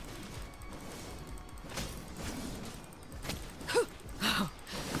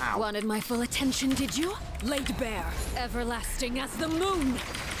 Ow. Wanted my full attention, did you? Laid bare. Everlasting as the moon.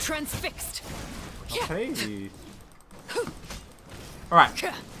 Transfixed. Okay. Alright.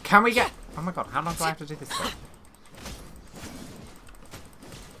 Can we get... Oh my god, how long do I have to do this for?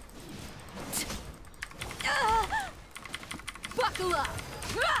 Buckle up!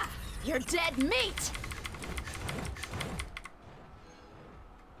 You're dead meat!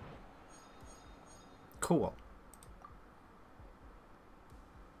 Cool.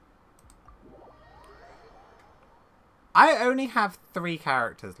 I only have 3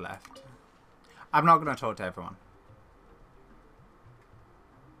 characters left. I'm not going to talk to everyone.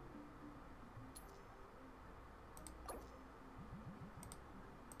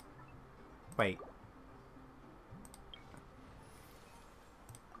 Wait.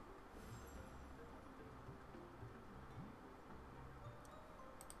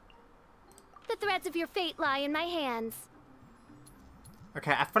 The threads of your fate lie in my hands.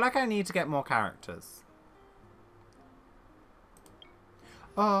 Okay, I feel like I need to get more characters.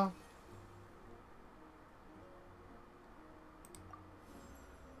 Oh.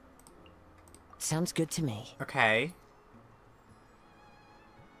 Sounds good to me. Okay.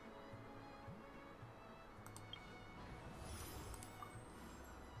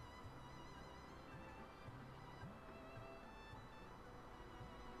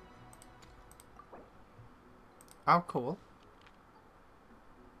 Oh, cool.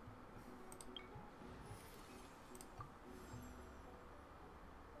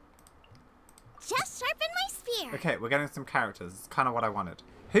 Just sharpen my spear. Okay, we're getting some characters. It's kind of what I wanted.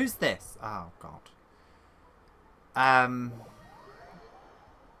 Who's this? Oh, God.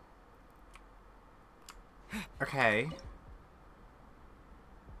 Okay.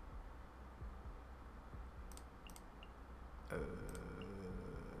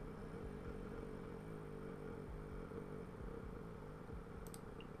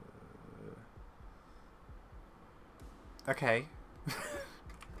 Okay.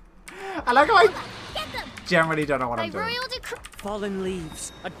 I like how I generally don't know what I'm doing. Fallen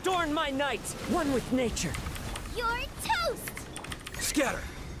leaves, adorn my night, one with nature. You're toast! Scatter!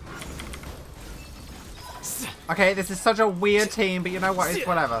 Okay, this is such a weird team, but you know what? It's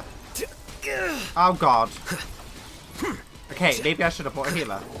whatever. Oh, God. Okay, maybe I should have bought a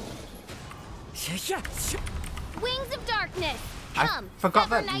healer. Wings of darkness! I Come, forgot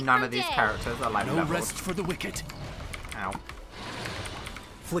sever that night none from of these day. characters are like No leveled. rest for the wicked. Ow.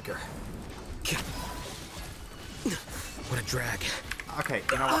 Flicker. What a drag. Okay,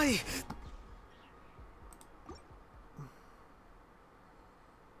 you know what?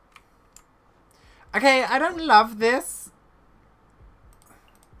 Okay, I don't love this.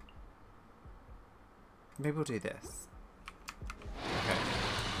 Maybe we'll do this. Okay.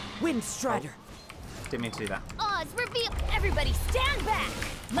 Wind Strider. Oh, didn't mean to do that. Oz, reveal. Everybody stand back.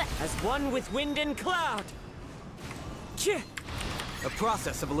 As one with wind and cloud. A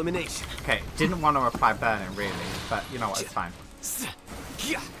process of elimination. Okay, didn't want to apply burning really, but you know what, it's fine.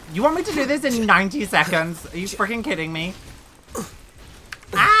 You want me to do this in 90 seconds? Are you freaking kidding me?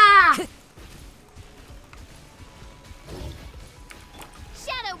 Ah!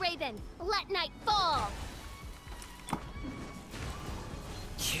 Shadow Raven, let night fall.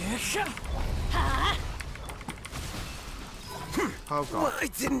 Oh god. I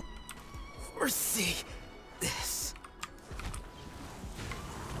didn't foresee this.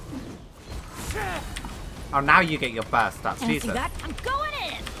 Oh, now you get your burst up. See Jesus. that? I'm going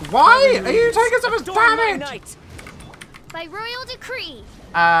in. Why are you taking so much damage? By royal decree.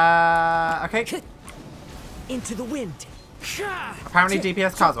 Okay. Into the wind. Apparently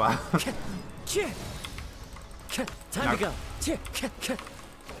DPS cars well. Time to go.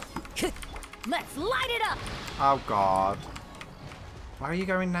 Let's light it up. Oh god. Where are you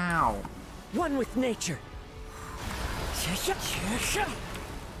going now? One with nature.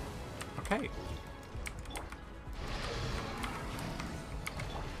 Okay.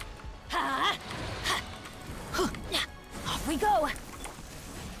 Off we go.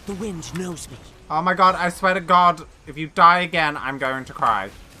 The wind knows me. Oh my god, I swear to god, if you die again, I'm going to cry.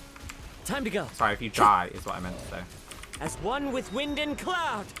 Time to go. Sorry, if you die is what I meant to say. As one with wind and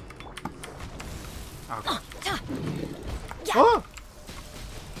cloud. Oh god. Oh!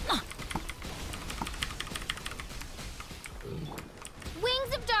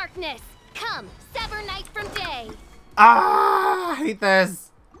 Wings of darkness. Come, sever night from day. Ah, I hate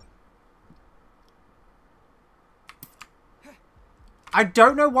this. I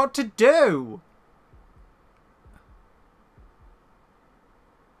don't know what to do.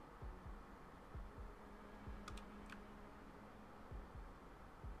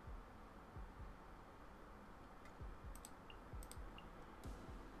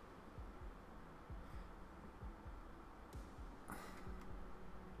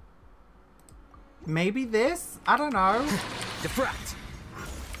 Maybe this? I don't know. Defract.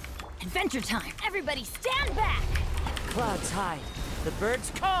 Adventure time. Everybody stand back. Clouds hide. The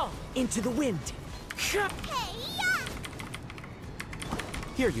birds call. Into the wind.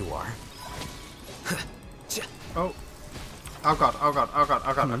 Here you are. Oh. Oh god, oh god, oh god,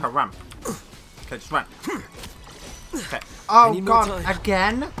 oh god. Okay, run. Okay, just run. Okay. Oh god,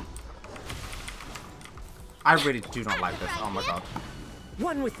 again? I really do not like this. Oh my god.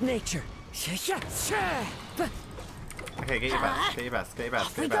 One with nature. Okay, get your best, get your best, get your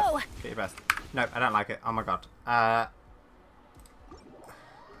best, get your best, get your best. No, I don't like it. Oh my god.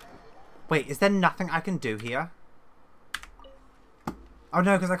 Wait, is there nothing I can do here? Oh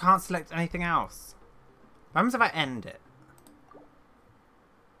no, because I can't select anything else. What happens if I end it?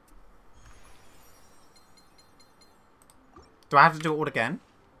 Do I have to do it all again?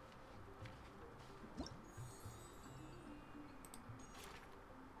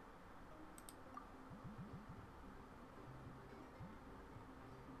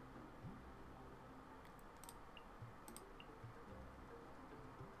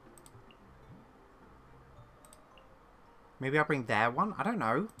 Maybe I'll bring their one? I don't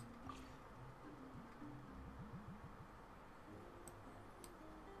know.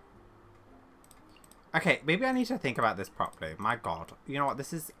 Okay, maybe I need to think about this properly. My god. You know what?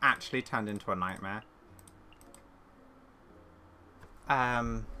 This is actually turned into a nightmare.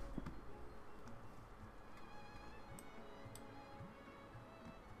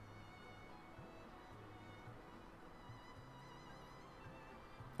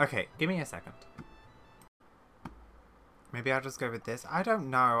 Okay, give me a second. Maybe I'll just go with this. I don't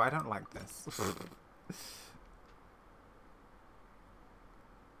know. I don't like this.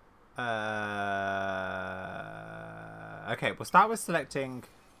 Okay, we'll start with selecting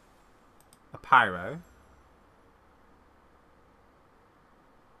a pyro.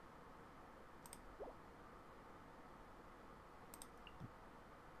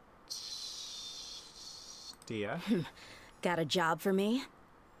 Dear. Got a job for me?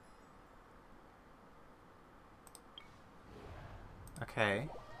 Okay.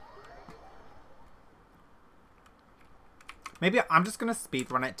 Maybe I'm just going to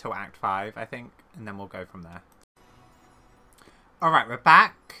speedrun it till Act 5, I think, and then we'll go from there. Alright, we're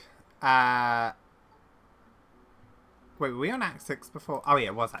back. Wait, were we on Act 6 before? Oh yeah,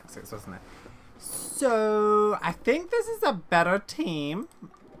 it was Act 6, wasn't it? So, I think this is a better team.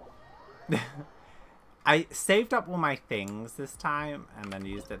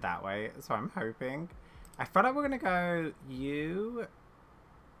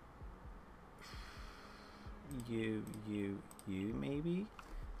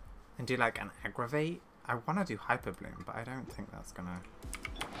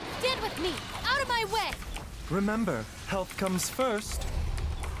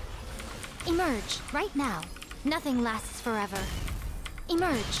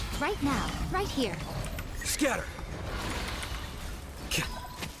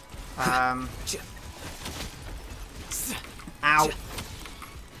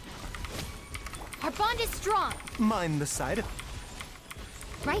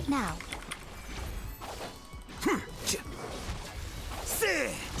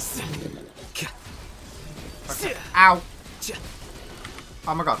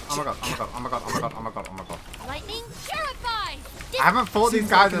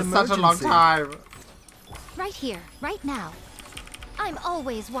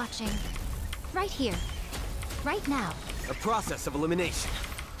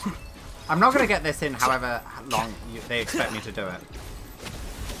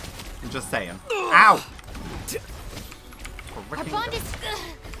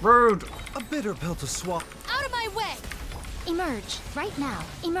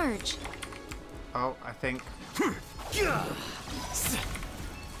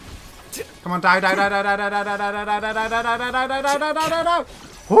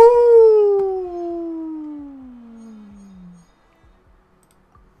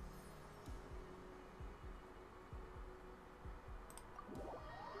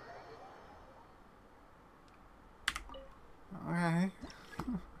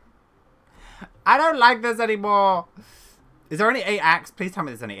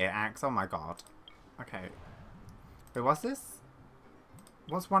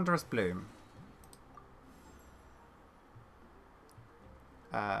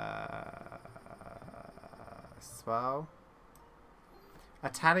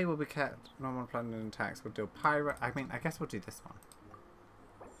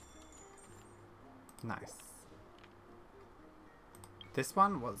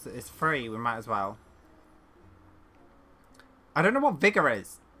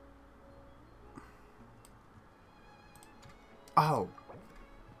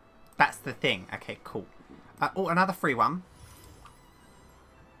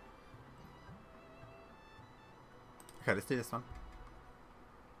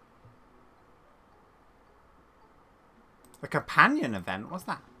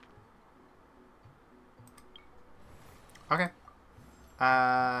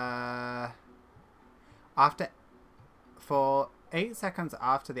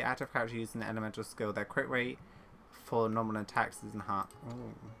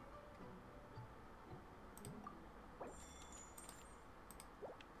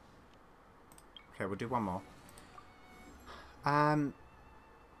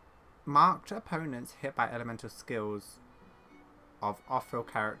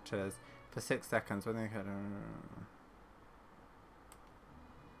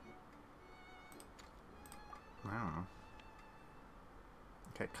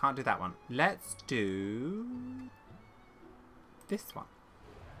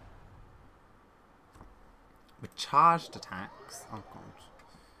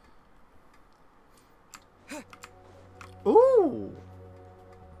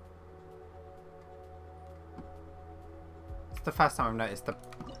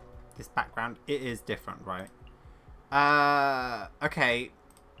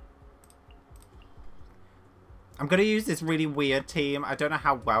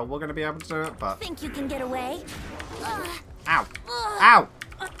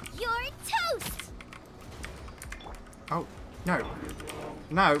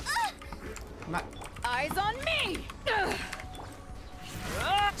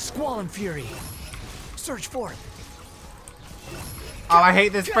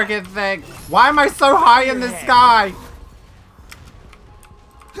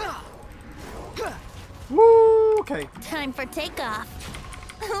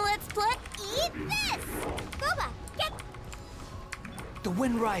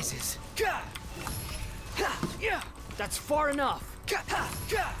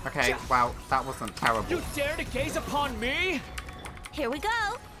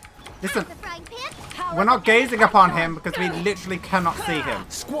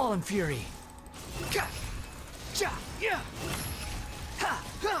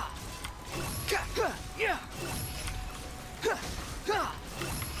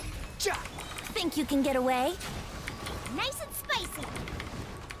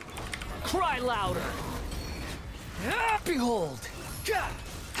 Behold!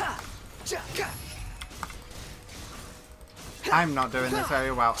 I'm not doing this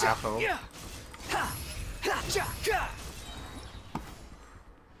very well at all.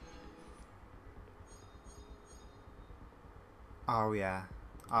 Oh yeah.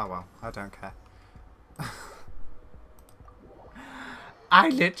 Oh well, I don't care. I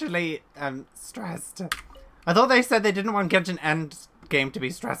literally am stressed. I thought they said they didn't want Genshin End game to be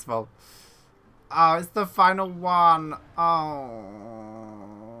stressful. Oh, it's the final one. Oh.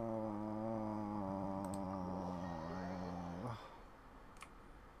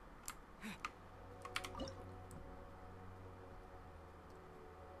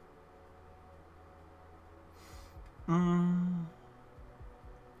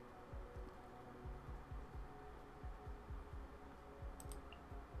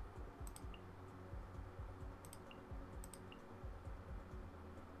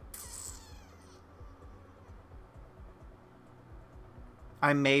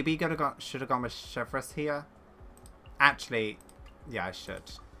 I maybe should have gone with Chevrolet here. Actually, yeah, I should.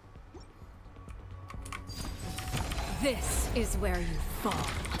 This is where you fall.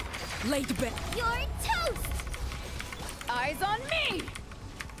 Lay to bed. You're toast! Eyes on me!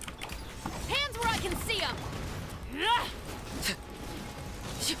 Hands where I can see them!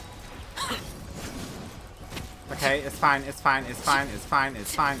 Okay, it's fine, it's fine, it's fine, it's fine,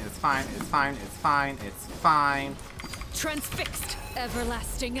 it's fine, it's fine, it's fine, it's fine, it's fine. Transfixed,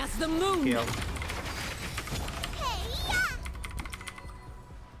 everlasting as the moon. Heal.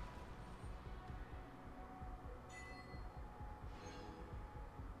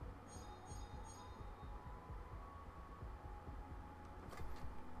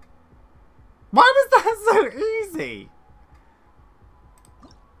 Why was that so easy?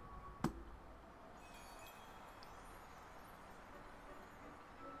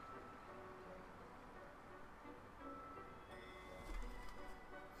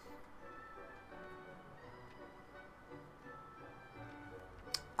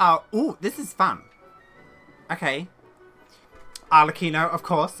 Oh, ooh, this is fun. Okay. Arlecchino, of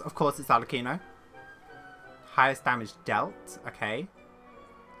course. Of course it's Arlecchino. Highest damage dealt. Okay.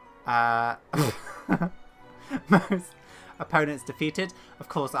 Most opponents defeated. Of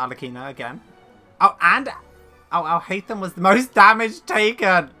course, Arlecchino again. Oh, and... Oh, Alhaitham was the most damage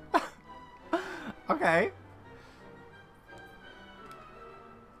taken. Okay.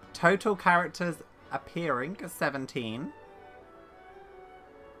 Total characters appearing, 17.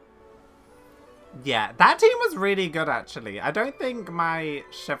 Yeah, that team was really good, actually. I don't think my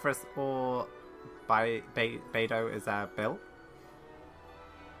Chevrolet or Beidou is built.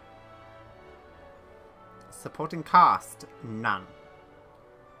 Supporting cast, none.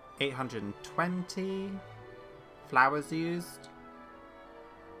 820. Flowers used.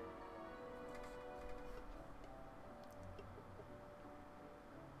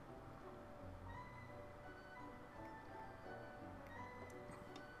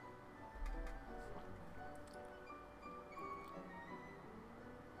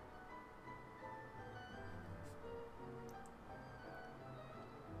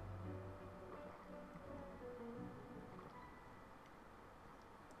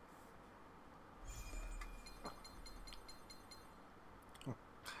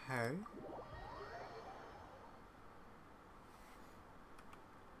 Okay.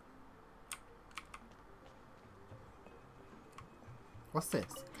 What's this?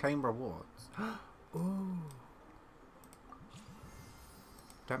 Claim rewards. Ooh.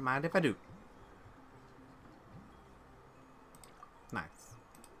 Don't mind if I do. Nice.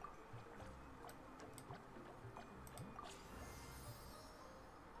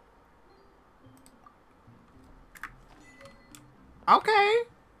 Okay.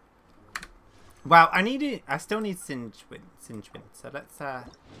 Well, I still need Sinjwin. So let's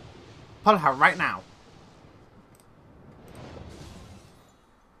pull her right now.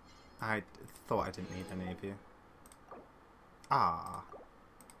 I thought I didn't need any of you. Ah.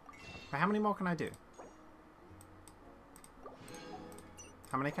 Wait, how many more can I do?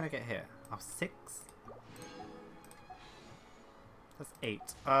 How many can I get here? Oh, 6? That's 8.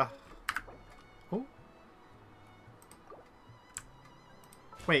 Ooh.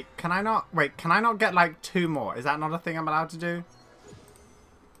 Wait, can I not get like 2 more? Is that not a thing I'm allowed to do?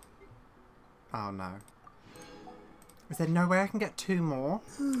 Oh no. Is there no way I can get 2 more?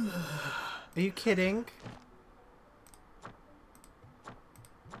 Are you kidding?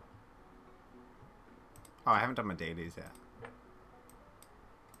 Oh, I haven't done my dailies yet.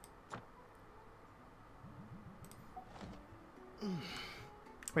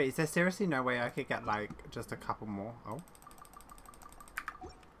 Wait, is there seriously no way I could get like just a couple more? Oh.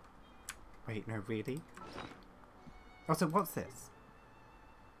 Wait, no, really? Oh, so what's this?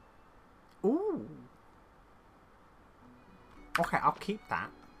 Ooh. Okay, I'll keep that.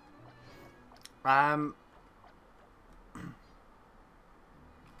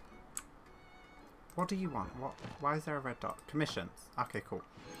 What do you want? What? Why is there a red dot? Commissions. Okay, cool.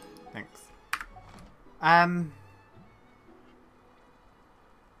 Thanks. I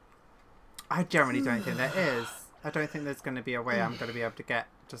generally don't think there is. I don't think there's going to be a way I'm going to be able to get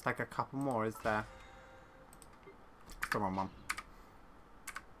just like a couple more, is there? It's the wrong one.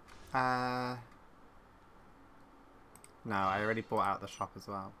 No, I already bought out the shop as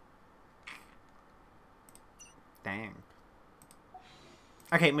well. Dang.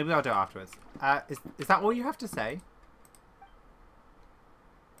 Okay, maybe I'll do it afterwards. Is that all you have to say?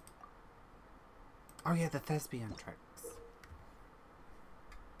 Oh yeah, the thespian tricks.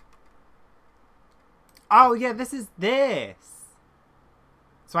 Oh yeah, this is this.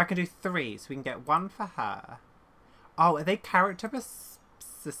 So I can do 3, so we can get 1 for her. Oh, are they character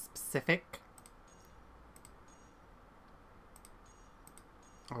specific?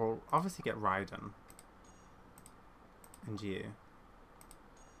 I'll obviously get Raiden. And you.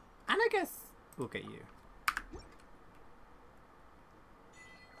 And I guess we'll get you.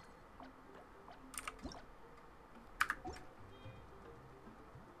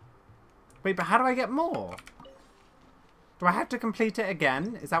 Wait, but how do I get more? Do I have to complete it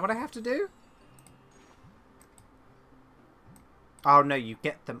again? Is that what I have to do? Oh no, you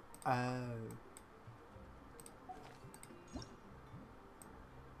get them. Oh.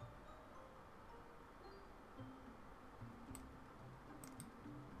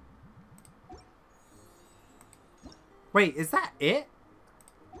 Wait, is that it?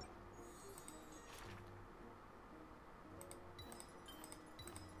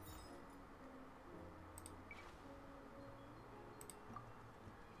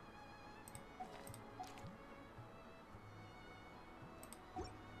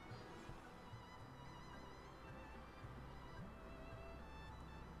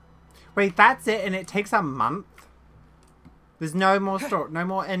 Wait, that's it, and it takes a month? There's no more story, no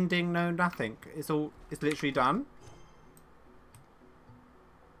more ending, no nothing. It's literally done?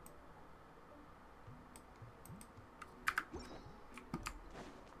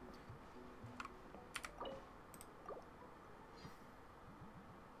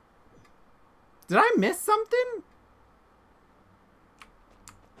 Did I miss something?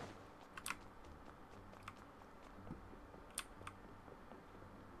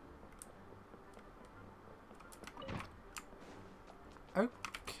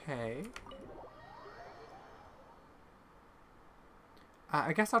 Okay.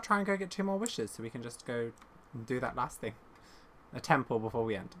 I guess I'll try and go get 2 more wishes so we can just go and do that last thing. A temple before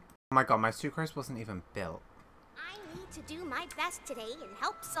we end. Oh my god, my sucrose wasn't even built. I need to do my best today and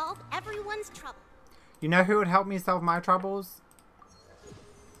help solve everyone's trouble. You know who would help me solve my troubles?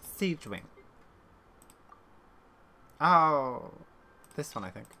 Siegewing. Oh. This one,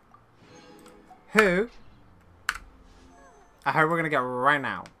 I think. Who? I hope we're going to get right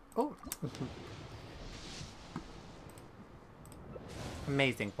now. Oh.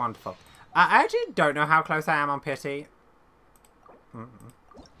 Amazing. Wonderful. I actually don't know how close I am on pity.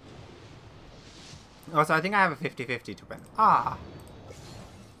 Also, I think I have a 50-50 to win. Ah.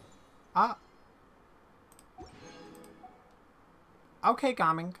 Okay,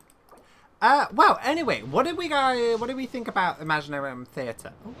 Garming. Well, anyway, what did we think about Imaginarium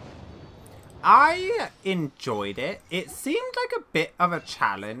Theatre? Oh. I enjoyed it. It seemed like a bit of a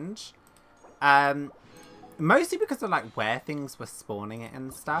challenge. Mostly because of like where things were spawning it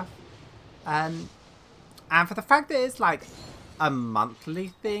and stuff. And for the fact that it's like a monthly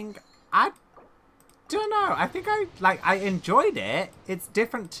thing, I don't know. I think I enjoyed it. It's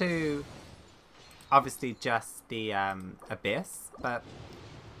different to obviously just the Abyss, but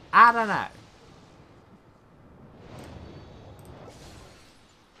I don't know.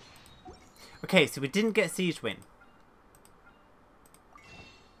 Okay, so we didn't get Siege Win.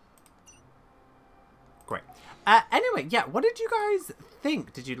 Great. Anyway, yeah, what did you guys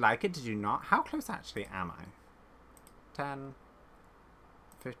think? Did you like it? Did you not? How close actually am I? 10,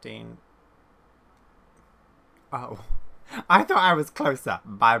 15. Oh, I thought I was closer.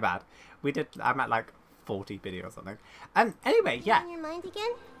 My bad. I'm at like 40 videos or something. Anyway, yeah. On your mind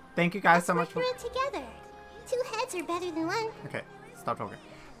again? Thank you guys so much for... Let's work through it together. 2 heads are better than 1. Okay, stop talking.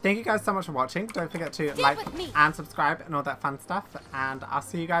 Thank you guys so much for watching. Don't forget to like and subscribe and all that fun stuff. And I'll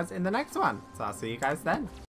see you guys in the next one. So I'll see you guys then.